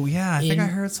 Oh yeah, I think I in-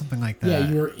 heard something like that. Yeah,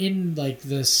 you were in like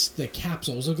the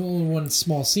capsule. It was like only one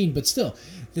small scene, but still,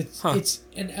 it's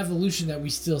an evolution that we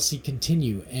still see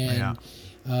continue. And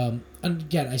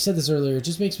again, I said this earlier. It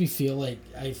just makes me feel like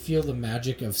I feel the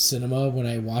magic of cinema when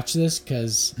I watch this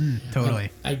because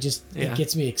totally. I just it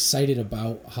gets me excited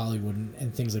about Hollywood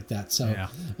and things like that. So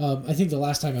I think the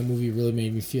last time a movie really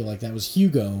made me feel like that was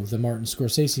Hugo, the Martin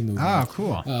Scorsese movie. Oh,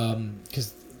 cool.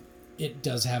 Because it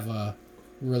does have a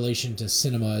relation to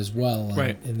cinema as well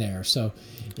in there. So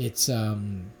it's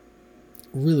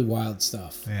really wild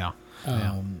stuff. Yeah.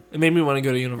 It made me want to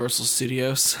go to Universal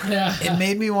Studios. Yeah. It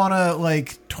made me want to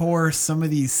like tour some of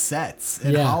these sets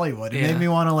in Hollywood. It made me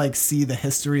want to like see the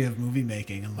history of movie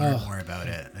making and learn more about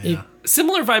it. Yeah.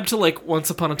 Similar vibe to like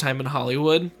Once Upon a Time in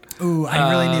Hollywood. Ooh,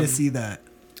 I really need to see that.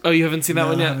 Oh, you haven't seen that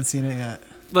one I yet? haven't seen it yet.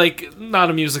 Like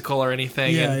not a musical or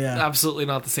anything. Yeah, and yeah. absolutely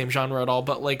not the same genre at all.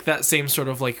 But like that same sort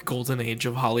of like golden age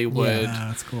of Hollywood Yeah,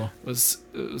 that's cool. was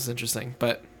interesting.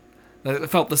 But I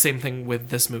felt the same thing with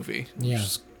this movie. Which Yeah.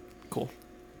 is cool.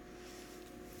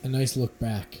 A nice look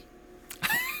back.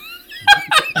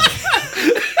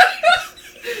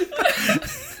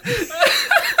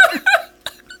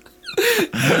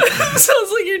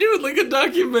 Sounds like you're doing like a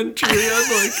documentary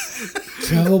on like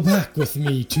Travel back with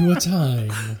me to a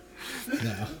time.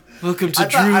 No. welcome to I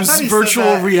thought Drew's he said virtual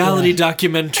that. reality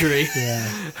documentary. Yeah.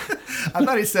 I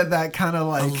thought he said that kind of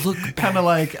like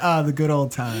the good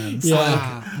old times.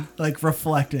 Yeah. Like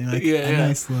reflecting, like Yeah, a yeah.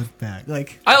 nice look back.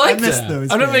 Like I liked missed it.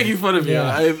 those. I'm not days. making fun of you.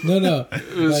 Yeah. No.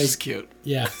 It was Like, just cute.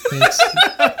 Yeah. Thanks.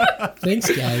 Thanks,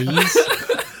 guys.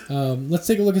 Let's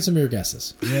take a look at some of your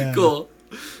guesses. Yeah. Cool.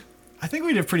 I think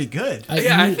we did pretty good.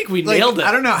 I think we Like, nailed it.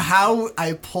 I don't know how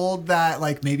I pulled that.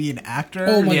 Like maybe an actor.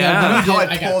 Oh my Yeah. god! How When I you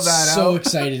did, I got pulled that so out.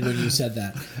 excited when you said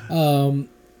that.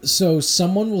 So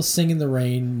someone will sing in the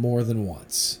rain more than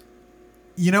once.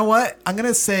 You know what? I'm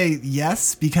gonna say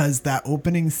yes because that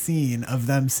opening scene of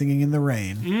them singing in the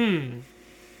rain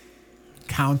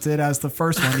counted as the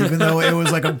first one, even though it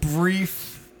was like a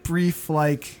brief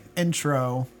like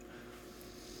intro.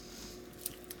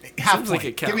 Half Seems point. like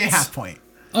it Give me a counts. half point.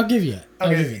 I'll give you it. I'll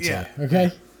Okay, give it to yeah. you.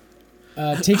 Okay.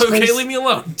 Takes Okay, place, leave me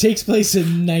alone. takes place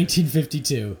in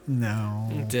 1952. No.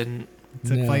 It didn't.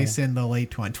 Took No. place in the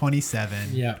late 27.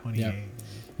 Yeah, 28. yeah.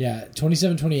 Yeah,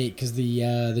 27, 28, because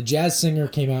the Jazz Singer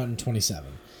came out in 27,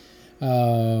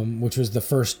 which was the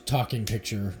first talking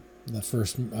picture, the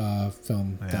first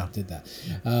film that did that.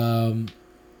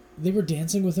 They were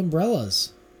dancing with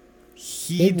umbrellas.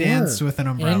 He They danced were. with an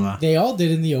umbrella. And they all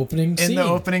did in the opening scene. In the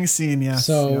opening scene, yes.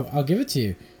 So Yep. I'll give it to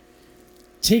you.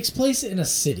 Takes place in a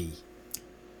city.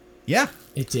 Yeah.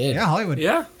 It did. Yeah, Hollywood.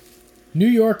 Yeah. New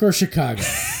York or Chicago.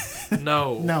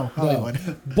 No. No, Hollywood.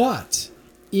 No. But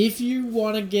if you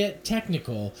want to get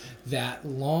technical, that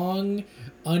long,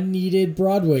 unneeded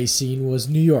Broadway scene was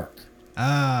New York.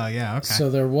 Oh, yeah, okay. So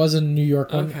there was a New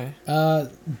York one. Okay.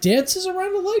 Dances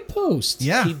around a light post.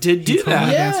 yeah. He did do totally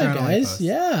that. danced Yeah, around a light guys. post.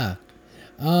 Yeah.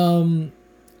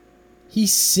 He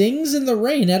sings in the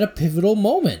rain at a pivotal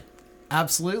moment.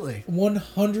 Absolutely.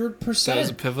 100%. That was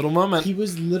a pivotal moment. He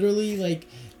was literally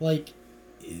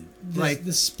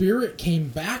the spirit came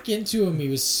back into him. He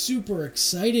was super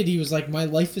excited. He was like, my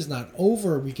life is not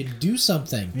over. We can do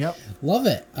something. Yep. Love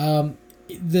it.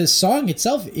 The song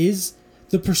itself is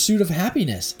the pursuit of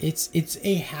happiness. It's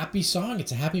a happy song.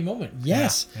 It's a happy moment.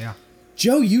 Yes. Yeah.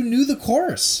 Joe, you knew the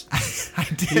chorus. I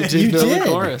You did. did You know did. the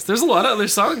chorus. There's a lot of other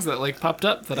songs that like popped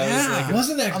up that I was like,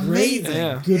 Wasn't that great? Amazing.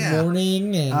 Yeah. Good Yeah.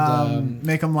 morning and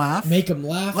Make them laugh. make them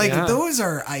laugh. Like, Yeah. those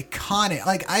are iconic.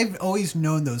 Like, I've always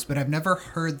known those, but I've never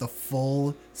heard the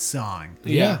full song.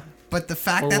 yeah. But the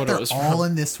fact Or that what it they're was all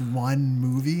from. in this one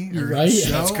movie or Right? show,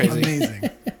 That's crazy. amazing.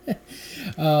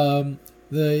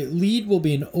 The lead will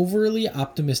be an overly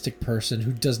optimistic person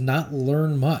who does not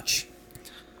learn much.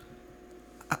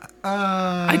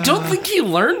 I don't think he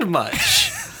learned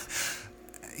much.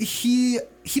 He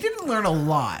didn't learn a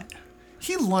lot.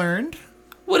 He learned.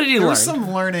 What did he There learn? was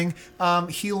some learning.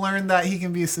 He learned that he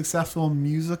can be a successful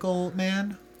musical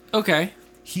man. Okay.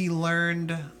 He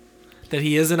learned. That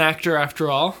he is an actor after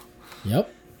all.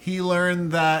 Yep. He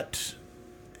learned that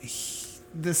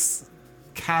this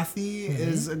Kathy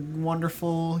is a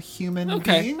wonderful human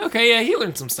Okay. being. Okay, yeah, he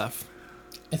learned some stuff.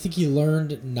 I think he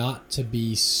learned not to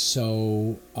be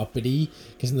so uppity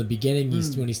because in the beginning,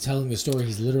 when he's telling the story,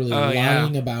 he's literally Oh,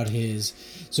 lying yeah. about his.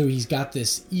 So he's got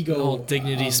this ego, The whole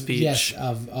dignity speech. yes,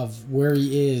 of where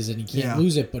he is, and he can't Yeah.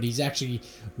 lose it. But he's actually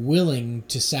willing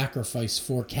to sacrifice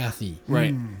for Kathy.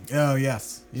 Right. Oh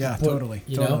yes, yeah, But, totally,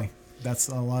 you know? totally. That's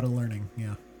a lot of learning.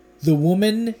 Yeah. The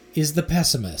woman is the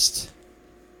pessimist.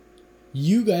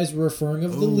 You guys were referring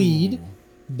of the lead,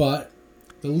 but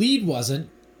the lead wasn't.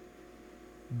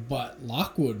 But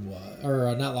Lockwood was,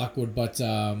 or not Lockwood, but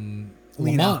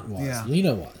Lamont was. yeah.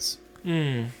 Lena was.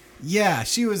 Yeah,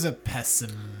 she was a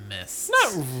pessimist.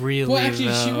 Not really. Well,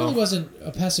 actually, she though. really wasn't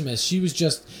a pessimist. She was the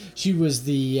She was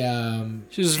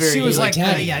very. She was like,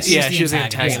 antagonist. she was the yeah,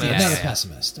 antagonist. not a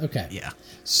pessimist. Okay. Yeah.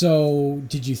 So,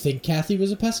 did you think Kathy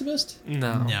was a pessimist?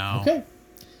 No. No. Okay.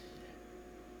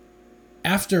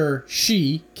 After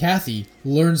Kathy,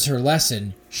 learns her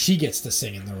lesson, she gets to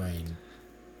sing in the rain.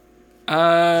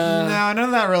 No, none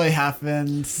of that really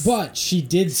happened. But she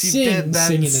did she sing did then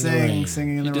Singing in the sing Rain.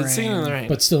 Singing in He the did Rain. sing in the rain.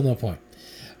 But still no point.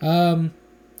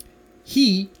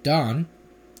 Don,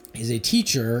 is a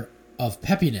teacher of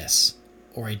peppiness,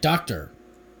 or a doctor,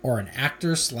 or an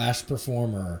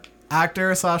actor/performer.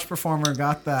 Actor/performer,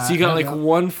 got that. So you got like Yeah.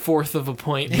 1/4 of a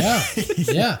point. Yeah,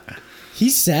 yeah.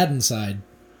 He's sad inside.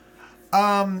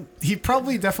 He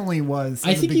probably definitely was.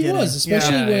 I in the think he beginning. was,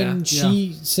 especially Yeah, when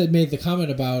yeah. she made the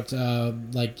comment about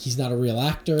like he's not a real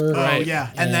actor. Oh Right.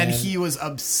 yeah, and then And- he was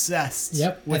obsessed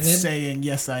Yep, with and then- saying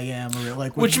 "Yes, I am," or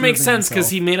like with Which makes proving sense because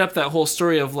himself. he made up that whole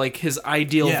story of like his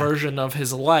ideal Yeah. version of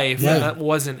his life, Yeah. and that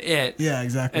wasn't it. Yeah,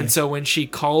 exactly. And so when she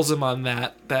calls him on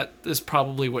that, that is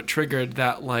probably what triggered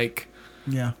that like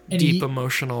yeah, And deep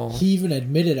emotional. He even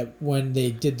admitted it when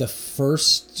they did the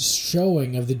first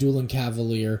showing of the Dueling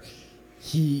Cavalier.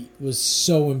 He was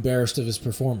so embarrassed of his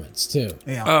performance too,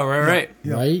 yeah. Oh, right.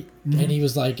 Yep. right? And he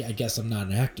was like, "I guess I'm not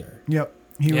an actor." Yep.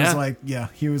 He Yeah. was like, yeah.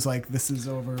 He was like, "This is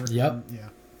over." Yep. Yeah.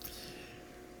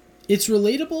 It's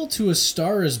relatable to A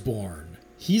Star Is Born.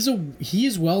 He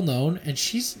is well known, and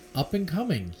she's up and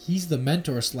coming. He's the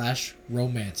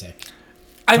mentor/romantic.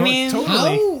 I mean, totally.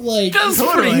 How like That's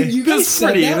Totally. pretty. you guys That's said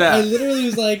pretty. that? That. I literally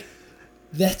was like,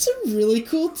 "That's a really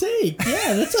cool take."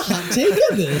 Yeah, that's a hot take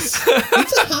on this.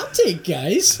 It's a hot take,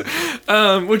 guys.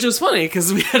 Which is funny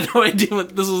because we had no idea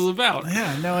what this was about.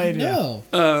 Yeah. No idea.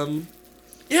 No,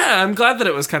 Yeah, I'm glad that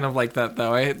it was kind of like that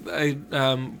though. I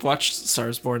watched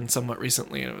Stars Born somewhat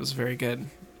recently and it was very good.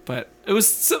 But it was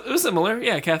similar.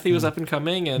 Yeah, Kathy was up and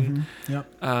coming and Yep.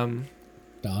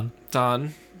 Don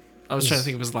Don. I was trying to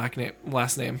think of his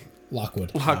last name.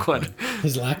 Lockwood. Lockwood.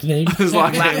 His lack name. His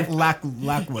lock name.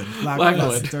 Lackwood.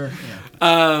 Lackwood.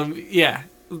 Yeah. Yeah,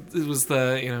 it was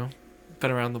the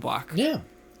been around the block. Yeah,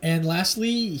 and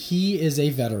lastly, he is a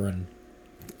veteran.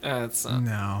 It's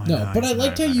No. No, but I he's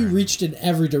liked not how a you veteran. reached in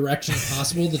every direction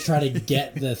possible to try to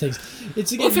get the things.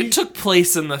 It's again, well, if it took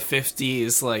place in the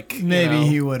 50s, like Maybe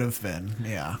he would have been.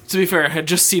 Yeah. To be fair, I had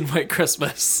just seen White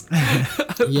Christmas.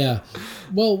 yeah.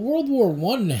 Well, World War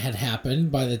I had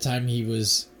happened by the time he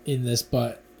was in this,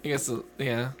 but I guess,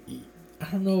 yeah. I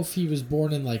don't know if he was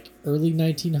born in like early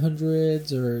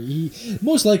 1900s or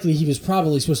most likely he was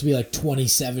probably supposed to be like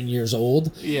 27 years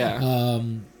old. Yeah.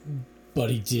 But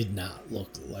he did not look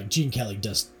like Gene Kelly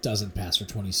doesn't pass for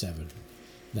 27.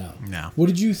 No. What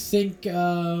did you think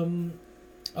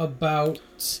about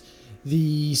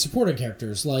the supporting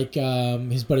characters, like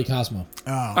his buddy Cosmo?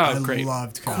 I great.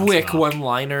 loved Cosmo. Quick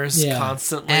one-liners Yeah.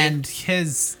 constantly. And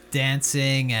his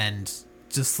dancing and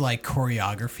just like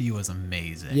choreography was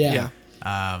amazing. Yeah.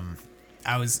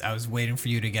 I was waiting for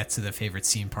you to get to the favorite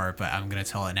scene part, but I'm gonna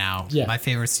tell it now. Yeah. My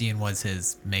favorite scene was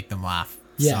his "Make Them Laugh"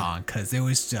 Yeah. song because it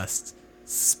was just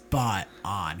spot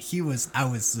on. I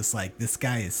was just like, this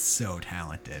guy is so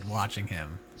talented. Watching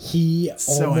him, He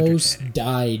So almost entertaining.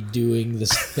 died doing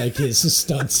this, like his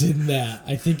stunts in that.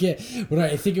 I think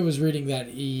it was reading that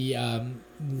he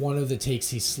one of the takes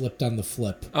he slipped on the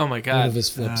flip. Oh my One god. of his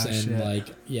flips, Oh, and shit. like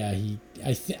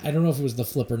I don't know if it was the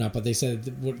flip or not, but they said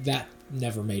that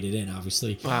never made it in,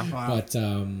 obviously. Wow. Wow. But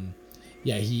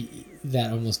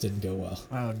that almost didn't go well.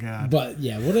 Oh god. But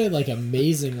yeah, what a like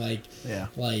amazing Yeah.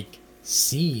 like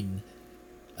scene.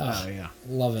 Oh yeah.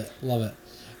 Love it.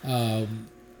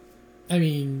 I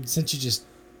mean, since you just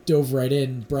dove right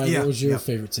in, Brian, Yeah, what was your yeah.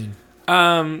 favorite scene?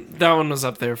 That one was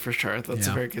up there for sure. That's a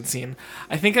Yeah. very good scene.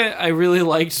 I think I really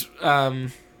liked.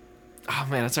 Oh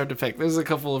man, it's hard to pick. There's a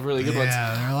couple of really good ones.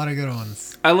 Yeah, there are a lot of good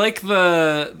ones. I like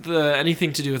the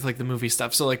anything to do with like the movie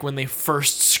stuff. So like when they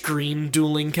first screen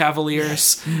Dueling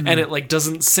Cavaliers and it like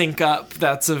doesn't sync up.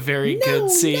 That's a very good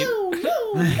scene.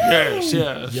 Yes.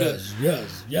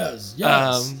 Yes.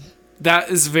 That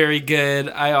is very good.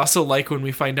 I also like when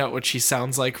we find out what she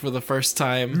sounds like for the first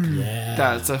time. Yeah.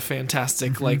 That's a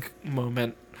fantastic like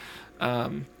moment.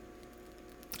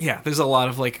 Yeah, there's a lot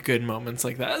of like good moments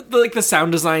like that. Like the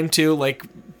sound design too, like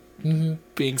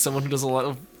being someone who does a lot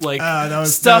of like that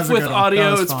was stuff a with good one. That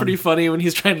audio. was It's fun. pretty funny when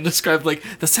he's trying to describe like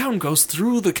the sound goes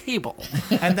through the cable.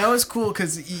 And that was cool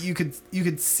because you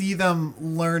could see them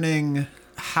learning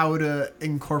how to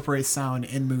incorporate sound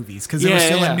in movies because it was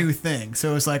still a new thing. So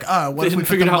it was like, what They if we didn't put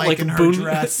figure the out mic like in her boom.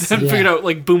 dress? They hadn't figured out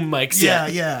like boom mics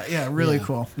yet. Yeah, really Yeah.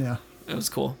 cool. Yeah. It was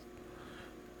cool.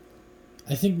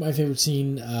 I think my favorite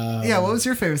scene. Yeah, what was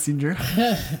your favorite scene, Drew?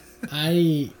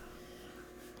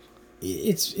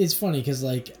 It's funny because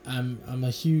like I'm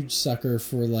a huge sucker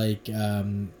for like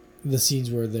the scenes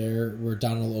where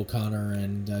Donald O'Connor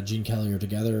and Gene Kelly are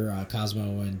together,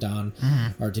 Cosmo and Don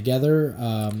are together.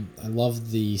 I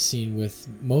love the scene with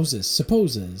Moses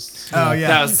supposes. Oh yeah,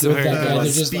 That was With very that good. guy, the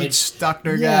they're just speech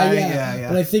doctor Yeah, guy. yeah. Yeah.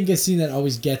 But I think a scene that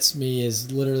always gets me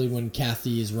is literally when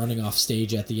Kathy is running off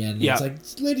stage at the end. And Yeah. It's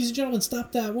like, ladies and gentlemen,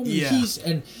 stop that woman. Yeah.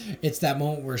 And it's that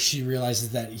moment where she realizes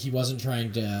that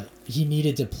he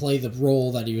needed to play the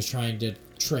role that he was trying to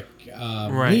trick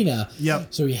Right. Lena. Yep.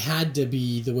 So he had to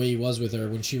be the way he was with her.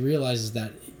 When she realizes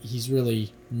that he's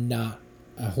really not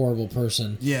a horrible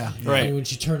person. Yeah. Right. And when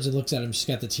she turns and looks at him, she's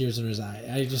got the tears in her eye.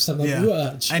 I'm like, Yeah.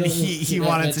 "Ugh." And he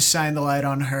wanted to shine the light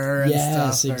on her and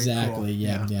Yes, stuff. Very exactly. cool.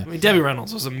 Yeah. I mean, Debbie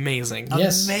Reynolds was amazing.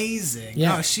 Yes. Amazing.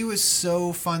 Yeah. Oh, she was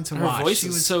so fun to Her watch. voice she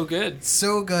is was so good.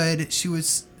 so good. She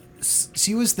was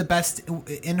the best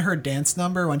in her dance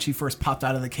number when she first popped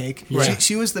out of the cake. Yeah.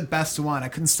 She was the best one. I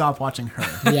couldn't stop watching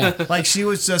her. Yeah. Like she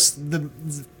was just the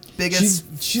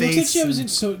biggest. She looked like face she was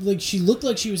and- she looked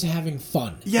like she was having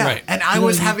fun. Yeah, Right. and I You know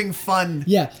was what I mean? having fun.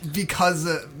 Yeah. because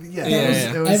That Yeah. was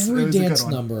every it was a good dance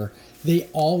one. number. They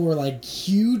all were like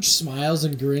huge smiles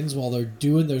and grins while they're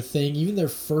doing their thing. Even their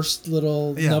first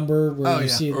little Yeah. number where Oh, you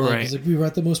yeah. see it, like, Right. it's like we were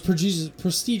at the most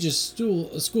prestigious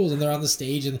schools, and they're on the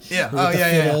stage and Yeah. with Oh the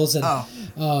yeah, yeah. fiddles Oh.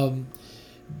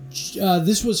 and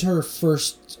this was her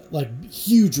first like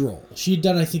huge role. She had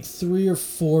done I think 3 or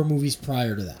 4 movies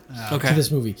prior to that. Okay. To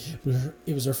this movie.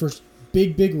 It was her first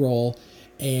big role,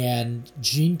 and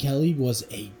Gene Kelly was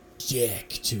a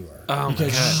dick to her Oh my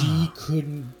because God. she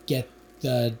couldn't get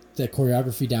the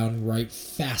choreography down right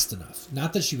fast enough.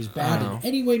 Not that she was bad Oh. in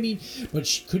any way, but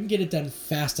she couldn't get it done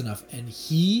fast enough, and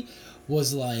he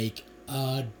was like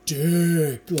a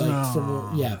dick, like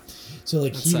from yeah. So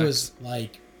like That he sucks. was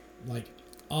like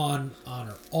on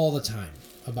her all the time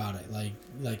about it,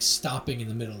 like stopping in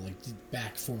the middle, like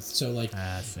back forth. So like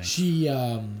she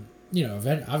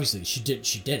obviously she did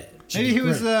it. She Maybe did he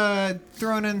was great.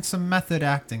 throwing in some method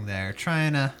acting there,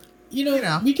 trying to. you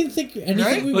know, we can think anything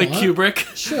Right? we Like want. Kubrick.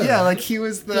 Sure. Yeah, like he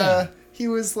was the Yeah. he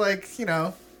was like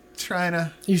trying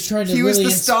to. He was trying to He was really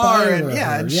the star, inspire and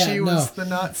her. and she was the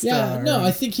not star. Yeah, no,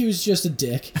 I think he was just a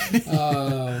dick.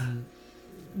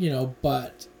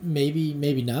 But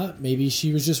maybe not. Maybe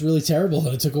she was just really terrible,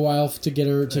 and it took a while to get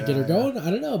her going. I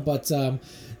don't know, but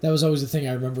that was always the thing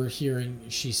I remember hearing.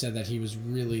 She said that he was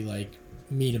really like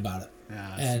mean about it, Yeah,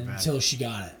 that's and bad. until she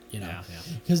got it, You know, Yeah,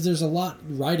 because there's a lot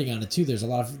riding on it too. There's a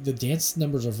lot of the dance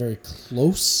numbers are very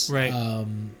close. Right.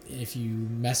 If you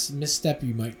misstep,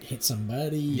 you might hit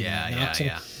somebody. Yeah, knock yeah,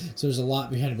 someone. yeah. So there's a lot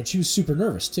behind it. But she was super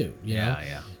nervous too. You know?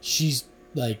 Yeah. She's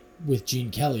like with Gene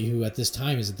Kelly, who at this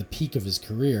time is at the peak of his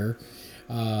career.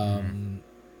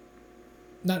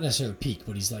 Not necessarily peak,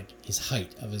 but he's like his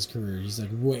height of his career. He's like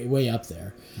way up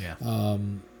there. Yeah.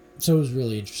 So it was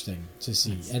really interesting to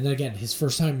see. And then again, his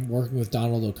first time working with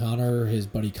Donald O'Connor, his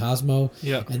buddy Cosmo,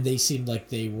 Yeah. and they seemed like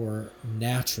they were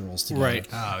naturals together. Right.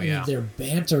 Oh, I mean, yeah. their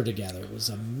banter together was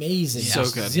amazing. Yeah. So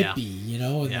Just good, zippy, yeah. you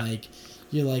know, and Yeah. like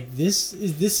you're like this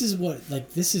is what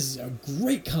like this is a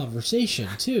great conversation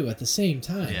too at the same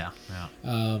time.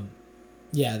 Yeah.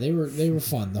 Yeah, they were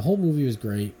fun. The whole movie was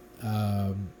great.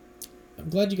 I'm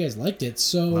glad you guys liked it. Love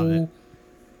So it.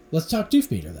 let's talk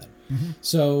Doof Meter then.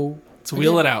 So Let's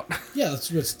wheel it out. yeah,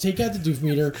 let's take out the Doof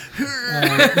Meter.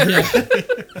 Yeah.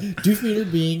 Doof Meter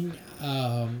being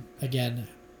again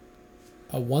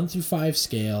a 1 through 5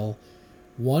 scale.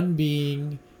 1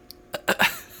 being,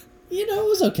 you know, it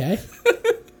was okay.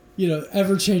 You know,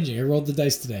 ever changing. I rolled the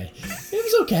dice today. It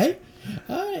was okay.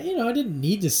 You know, I didn't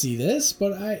need to see this,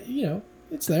 but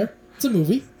it's there. It's a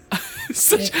movie.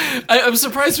 I'm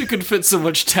surprised we could fit so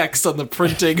much text on the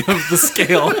printing of the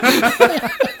scale.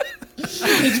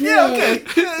 It's Yeah, real- okay.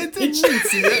 It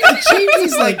It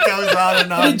changes like goes on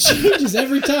and on. It changes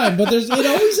every time, but it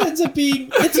always ends up being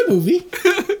it's a movie,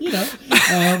 you know.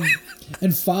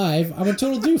 And 5, I'm a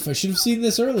total doof. I should have seen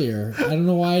this earlier. I don't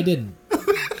know why I didn't.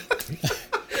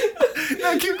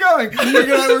 No, keep going.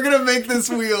 We're gonna make this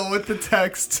wheel with the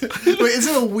text. Wait, is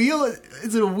it a wheel?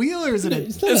 Is it a wheel or is it a?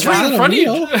 It's, not It's a- right in not a front of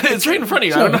you. wheel. It's right in front of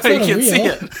you. I Joe, don't know it's how you not a can't see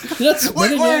wheel. it. You're not Wait,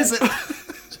 spinning where it. is it?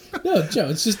 No, Joe.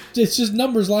 It's just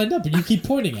numbers lined up, and you keep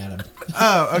pointing at them.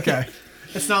 Oh, okay.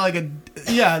 It's not like a.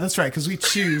 Yeah, that's right. Because we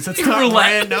choose. That's not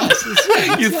Roulette. random.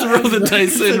 You throw the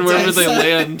dice in wherever they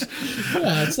land.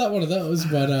 Yeah, it's not one of those,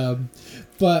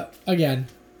 but again,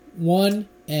 1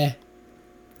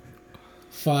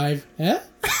 5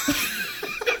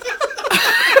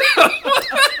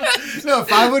 No,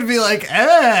 5 would be like,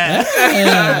 eh.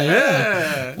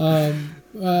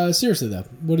 yeah. Seriously though,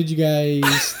 what did you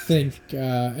guys think?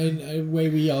 And way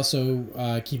we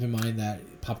also keep in mind that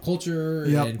pop culture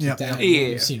Yep, and keep yep, that yep. what Yeah.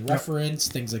 we've seen reference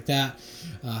things like that.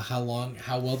 How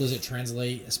well does it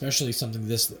translate, especially something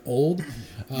this old?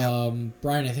 Brian,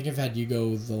 I think I've had you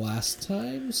go the last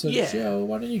time, so Yeah. Joe,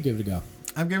 why don't you give it a go?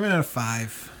 I'm giving it a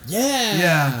 5. Yeah,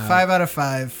 Yeah, 5 out of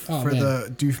 5 Oh, for man.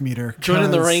 the doof meter. Joining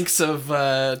the 'cause- ranks of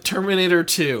Terminator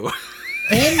 2.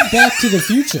 and Back to the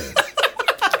Future.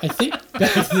 I think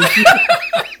Back to the Future.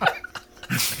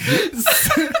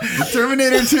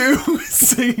 Terminator 2,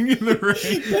 Singing in the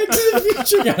Rain, Back to the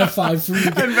Future got a 5 for you.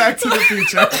 and Back to the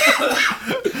Future.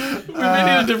 We may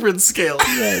need a different scale.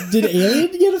 Yeah, did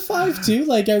Alien get a 5 too?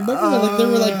 Like I remember, like there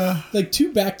were like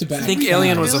 2 back-to-back. I think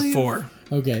Alien was a Alien? 4.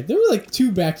 Okay, there were like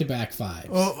 2 back-to-back 5s.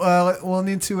 Well, we'll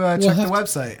need to check have the to-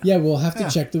 website. Yeah, we'll have to Yeah.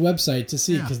 check the website to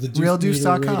see Yeah. because the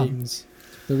RealDoofs.com. ratings,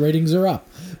 the ratings are up.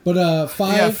 But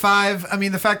 5, Yeah, 5. I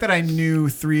mean, the fact that I knew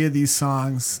 3 of these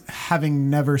songs, having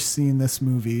never seen this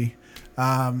movie,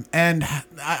 and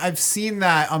I've seen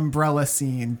that umbrella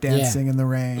scene, dancing in the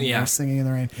rain, Yeah. or singing in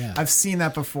the rain. Yeah. I've seen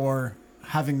that before.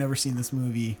 Having never seen this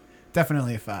movie,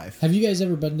 definitely a 5. have you guys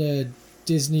ever been to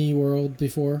Disney World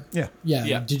before? Yeah. Yeah.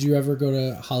 Yeah. Did you ever go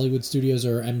to Hollywood Studios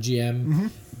or MGM?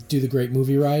 Do the Great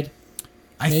Movie Ride?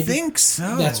 I Maybe. think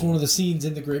so. That's one of the scenes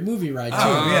in the Great Movie Ride too.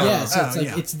 Oh, yeah. So it's Oh, like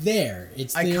yeah. it's there.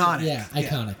 It's there. Iconic. Yeah,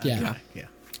 iconic. Yeah.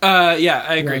 Yeah. Yeah,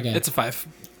 I agree. again. It's a 5.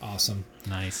 Awesome.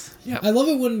 Nice. I love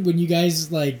it when you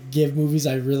guys like give movies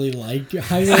I really like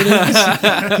high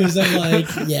ratings because I'm like,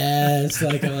 yes,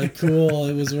 like I'm like, cool,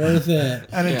 it was worth it.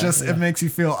 And it it makes you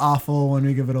feel awful when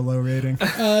we give it a low rating.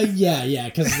 Yeah,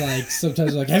 because like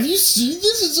sometimes like, have you seen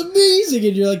this? It's amazing,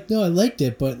 and you're like, no, I liked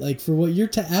it, but like for what you're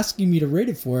asking me to rate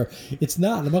it for, it's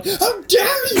not. And I'm like, how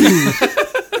dare you?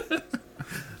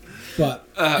 But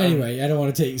anyway, I don't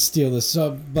want to steal this,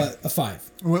 but a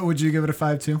 5. What would you give it a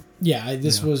 5 to? Yeah,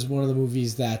 this was one of the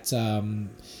movies that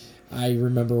I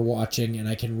remember watching, and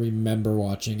I can remember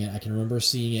watching it. I can remember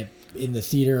seeing it in the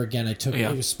theater again. It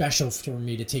was special for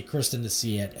me to take Kristen to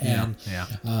see it,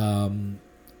 and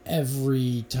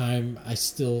every time I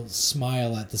still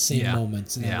smile at the same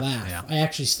moments and I laugh. Yeah. I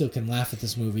actually still can laugh at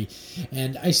this movie,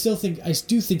 and I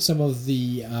do think some of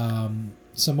the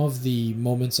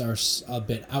moments are a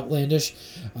bit outlandish.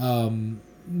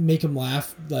 Make them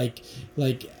laugh. Like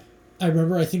I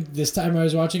remember, I think this time I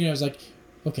was watching it, I was like,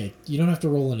 okay, you don't have to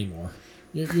roll anymore.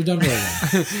 You're done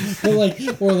rolling.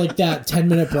 But or that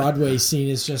 10-minute Broadway scene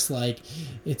is just like,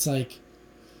 it's like,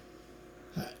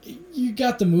 You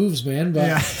got the moves, man, but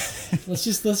Yeah. let's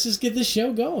just get this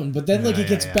show going. But then it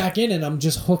gets back in, and I'm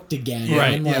just hooked again.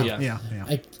 Right, And I'm yeah.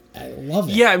 I love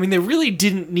it. Yeah, I mean, they really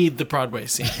didn't need the Broadway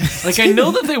scene. Like, I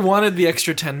know that they wanted the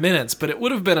extra 10 minutes, but it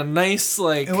would have been a nice,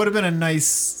 like... It would have been a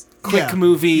nice... quick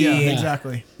movie. Yeah, Yeah.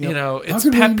 exactly. You Yep. know, How it's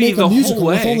could we peppy make the a whole musical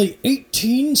with way. only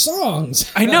 18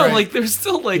 songs? I know, Right. like, there's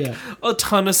still, like, Yeah. a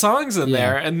ton of songs in Yeah.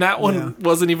 there, and that one Yeah.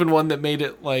 wasn't even one that made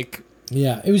it, like...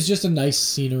 Yeah, it was just a nice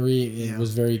scenery. It Yeah.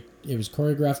 was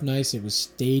choreographed nice. It was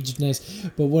staged nice.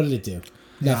 But what did it do?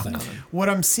 Nothing. What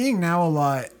I'm seeing now a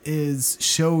lot is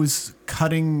shows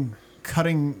cutting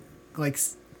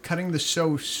the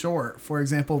show short. For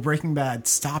example, Breaking Bad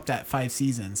stopped at 5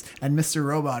 seasons, and Mr.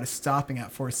 Robot is stopping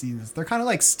at 4 seasons. They're kind of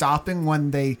like stopping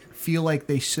when they feel like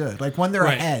they should. Like when they're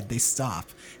Right. ahead, they stop,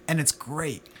 and it's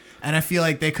great. And I feel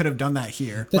like they could have done that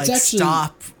here. That's like actually-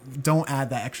 stop, don't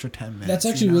add that extra 10 minutes. That's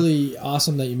you actually know? really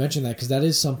awesome that you mentioned that, because that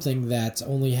is something that's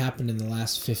only happened in the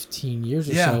last 15 years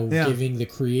or Yeah, so, yeah. giving the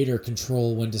creator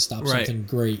control when to stop Right. something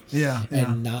great Yeah,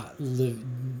 and not live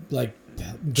like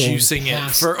going Juicing it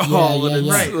past- for all yeah, of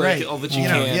yeah. its, Right, right. all that you You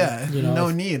know, can. yeah, You know, no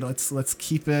if- need. Let's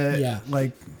keep it Yeah.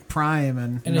 like prime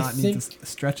and And I not need to think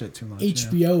stretch it too much.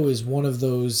 HBO is one of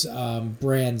those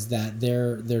brands that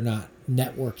they're not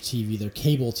network TV, they're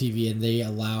cable TV, and they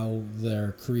allow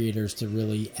their creators to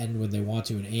really end when they want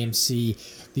to. And AMC,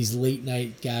 these late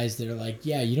night guys, they're like,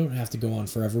 yeah, you don't have to go on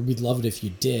forever. We'd love it if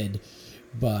you did,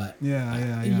 but Yeah.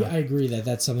 I agree that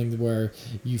that's something where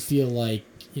you feel like,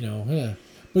 you know,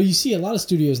 but you see a lot of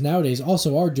studios nowadays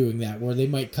also are doing that, where they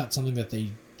might cut something that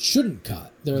they shouldn't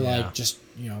cut. They're like, just,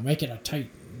 you know, make it a tight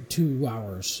 2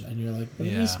 hours, and you're like, but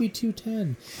it needs to be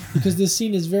 2:10 because this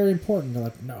scene is very important. They're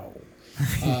like, no.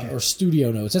 Or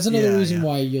studio notes. That's another reason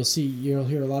why you'll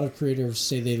hear a lot of creators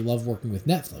say they love working with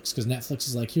Netflix, because Netflix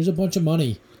is like, here's a bunch of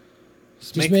money,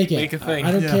 just make it. Make a thing.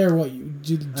 I don't care what you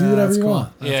do whatever that's you cool.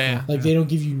 want. Yeah. Like they don't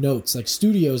give you notes. Like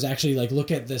studios actually like look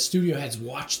at the studio heads,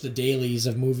 watch the dailies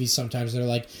of movies sometimes. And they're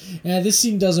like, this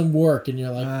scene doesn't work, and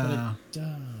you're like, but it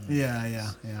does.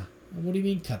 Yeah. What do you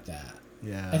mean cut that?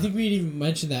 Yeah. I think we even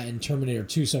mentioned that in Terminator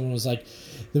 2. Someone was like,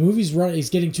 the movie's is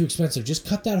getting too expensive. Just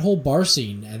cut that whole bar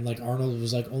scene. And like Arnold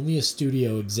was like, only a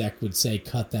studio exec would say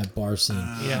cut that bar scene.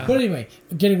 Yeah. But anyway,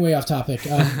 getting way off topic.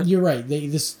 You're right.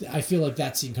 I feel like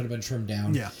that scene could have been trimmed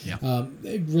down. Yeah.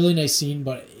 Really nice scene,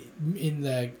 but in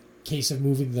the case of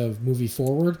moving the movie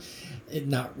forward,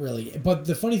 not really. But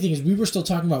the funny thing is, we were still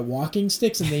talking about walking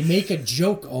sticks, and they make a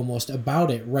joke almost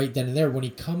about it right then and there when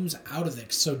he comes out of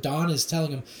it. So Don is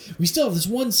telling him, we still have this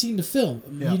one scene to film.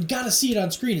 Yeah. You got to see it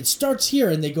on screen. It starts here,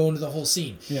 and they go into the whole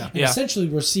scene. Yeah. And essentially,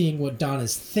 we're seeing what Don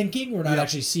is thinking. We're not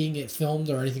actually seeing it filmed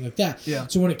or anything like that. Yeah.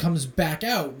 So when it comes back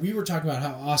out, we were talking about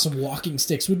how awesome walking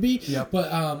sticks would be. Yep.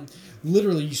 But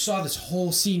literally, you saw this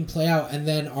whole scene play out, and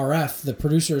then RF, the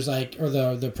producer, is like, or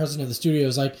the president of the studio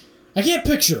is like, I can't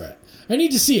picture it. I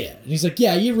need to see it. And he's like,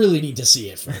 yeah, you really need to see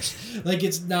it first. Like,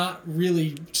 it's not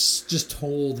really just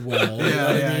told well. You know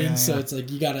what I mean? So it's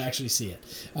like, you got to actually see it.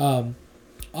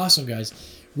 Awesome,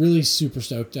 guys. Really super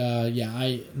stoked.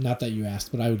 Not that you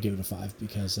asked, but I would give it a 5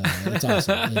 because it's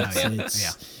awesome.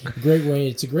 It's a great way.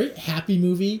 It's a great happy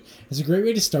movie. It's a great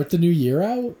way to start the new year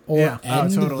out or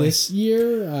end this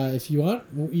year if you want.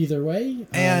 Either way.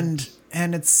 And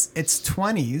it's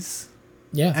 20s.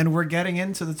 Yeah. And we're getting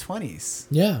into the 20s.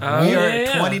 Yeah. We are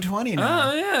yeah. 2020 now.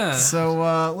 Oh, yeah. So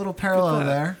a little parallel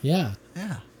there. Yeah.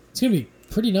 Yeah. It's going to be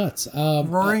pretty nuts.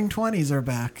 Roaring 20s are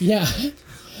back. Yeah.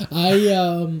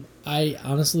 I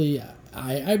honestly,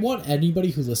 I want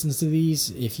anybody who listens to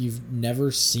these, if you've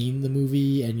never seen the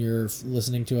movie and you're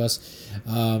listening to us,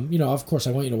 of course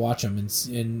I want you to watch them,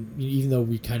 and even though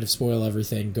we kind of spoil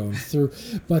everything going through,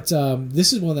 but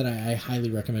this is one that I highly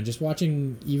recommend just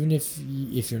watching, even if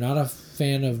you're not a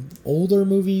fan of older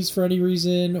movies for any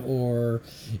reason, or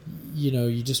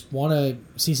you just want to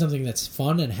see something that's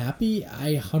fun and happy.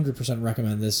 I 100%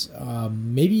 recommend this,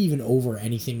 maybe even over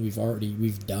anything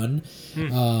we've done.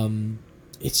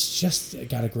 It's just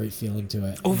got a great feeling to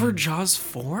it. Over Jaws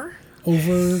 4?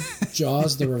 Over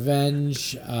Jaws, The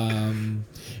Revenge,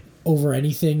 over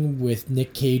anything with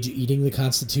Nick Cage eating the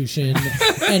Constitution,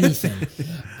 anything.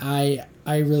 I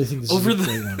really think this is a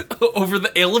great one. Over the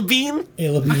Ayla Bean?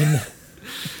 Ayla Bean.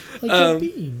 Like a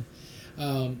bean.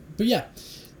 But yeah.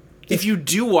 If you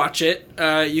do watch it,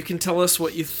 you can tell us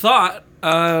what you thought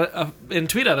and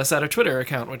tweet at us at our Twitter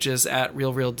account, which is at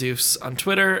RealRealDoofs on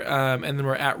Twitter, and then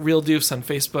we're at RealDoofs on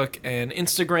Facebook and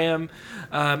Instagram,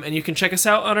 and you can check us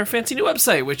out on our fancy new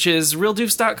website, which is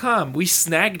RealDoofs.com. We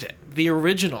snagged it, the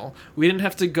original. We didn't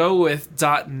have to go with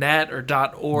 .net or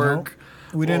 .org. Nope.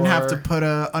 We didn't have to put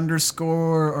a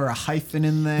underscore or a hyphen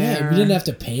in there. Yeah, we didn't have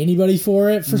to pay anybody for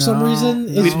it for some reason.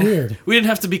 It's weird. We didn't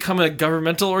have to become a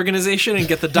governmental organization and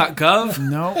get the .gov.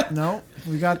 No.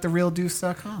 We got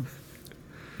therealdeuce.com.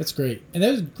 That's great. And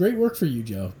that was great work for you,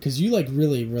 Joe, because you like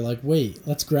really were like, wait,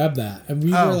 let's grab that. And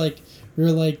we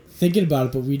were like thinking about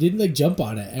it, but we didn't like jump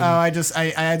on it. And I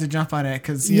had to jump on it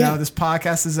because you know this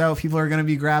podcast is out. People are going to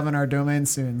be grabbing our domain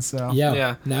soon. So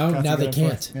yeah. Now they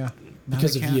can't. Yeah.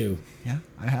 Because of you. Yeah,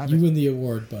 I have You it. win the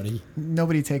award, buddy.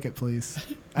 Nobody take it, please.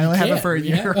 I only have it for a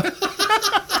year. Yeah.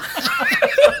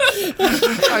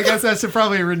 I guess I should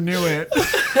probably renew it.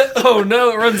 Oh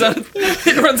no, it runs out.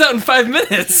 It runs out in 5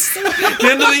 minutes. The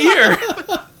end of the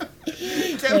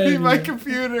year. Get me my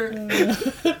computer.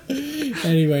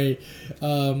 Anyway,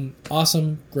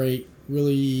 awesome, great.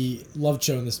 Really loved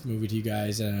showing this movie to you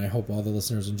guys, and I hope all the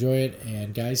listeners enjoy it.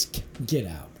 And guys, get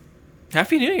out.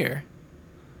 Happy New Year.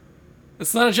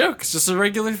 It's not a joke. It's just a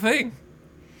regular thing.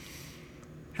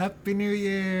 Happy New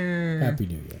Year. Happy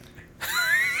New Year.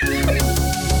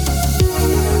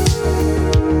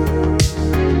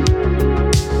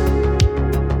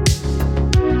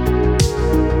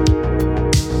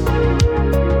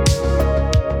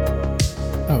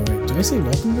 Oh, wait. Did I say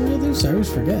welcome to Real Deuce? I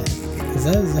always forget. Is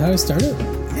that how I started?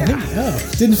 Yeah.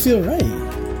 Didn't feel right.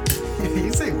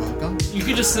 You say welcome. You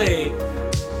could just say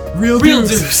Real Real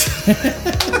Deuce. Deuce.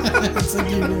 It's like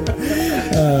you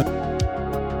do.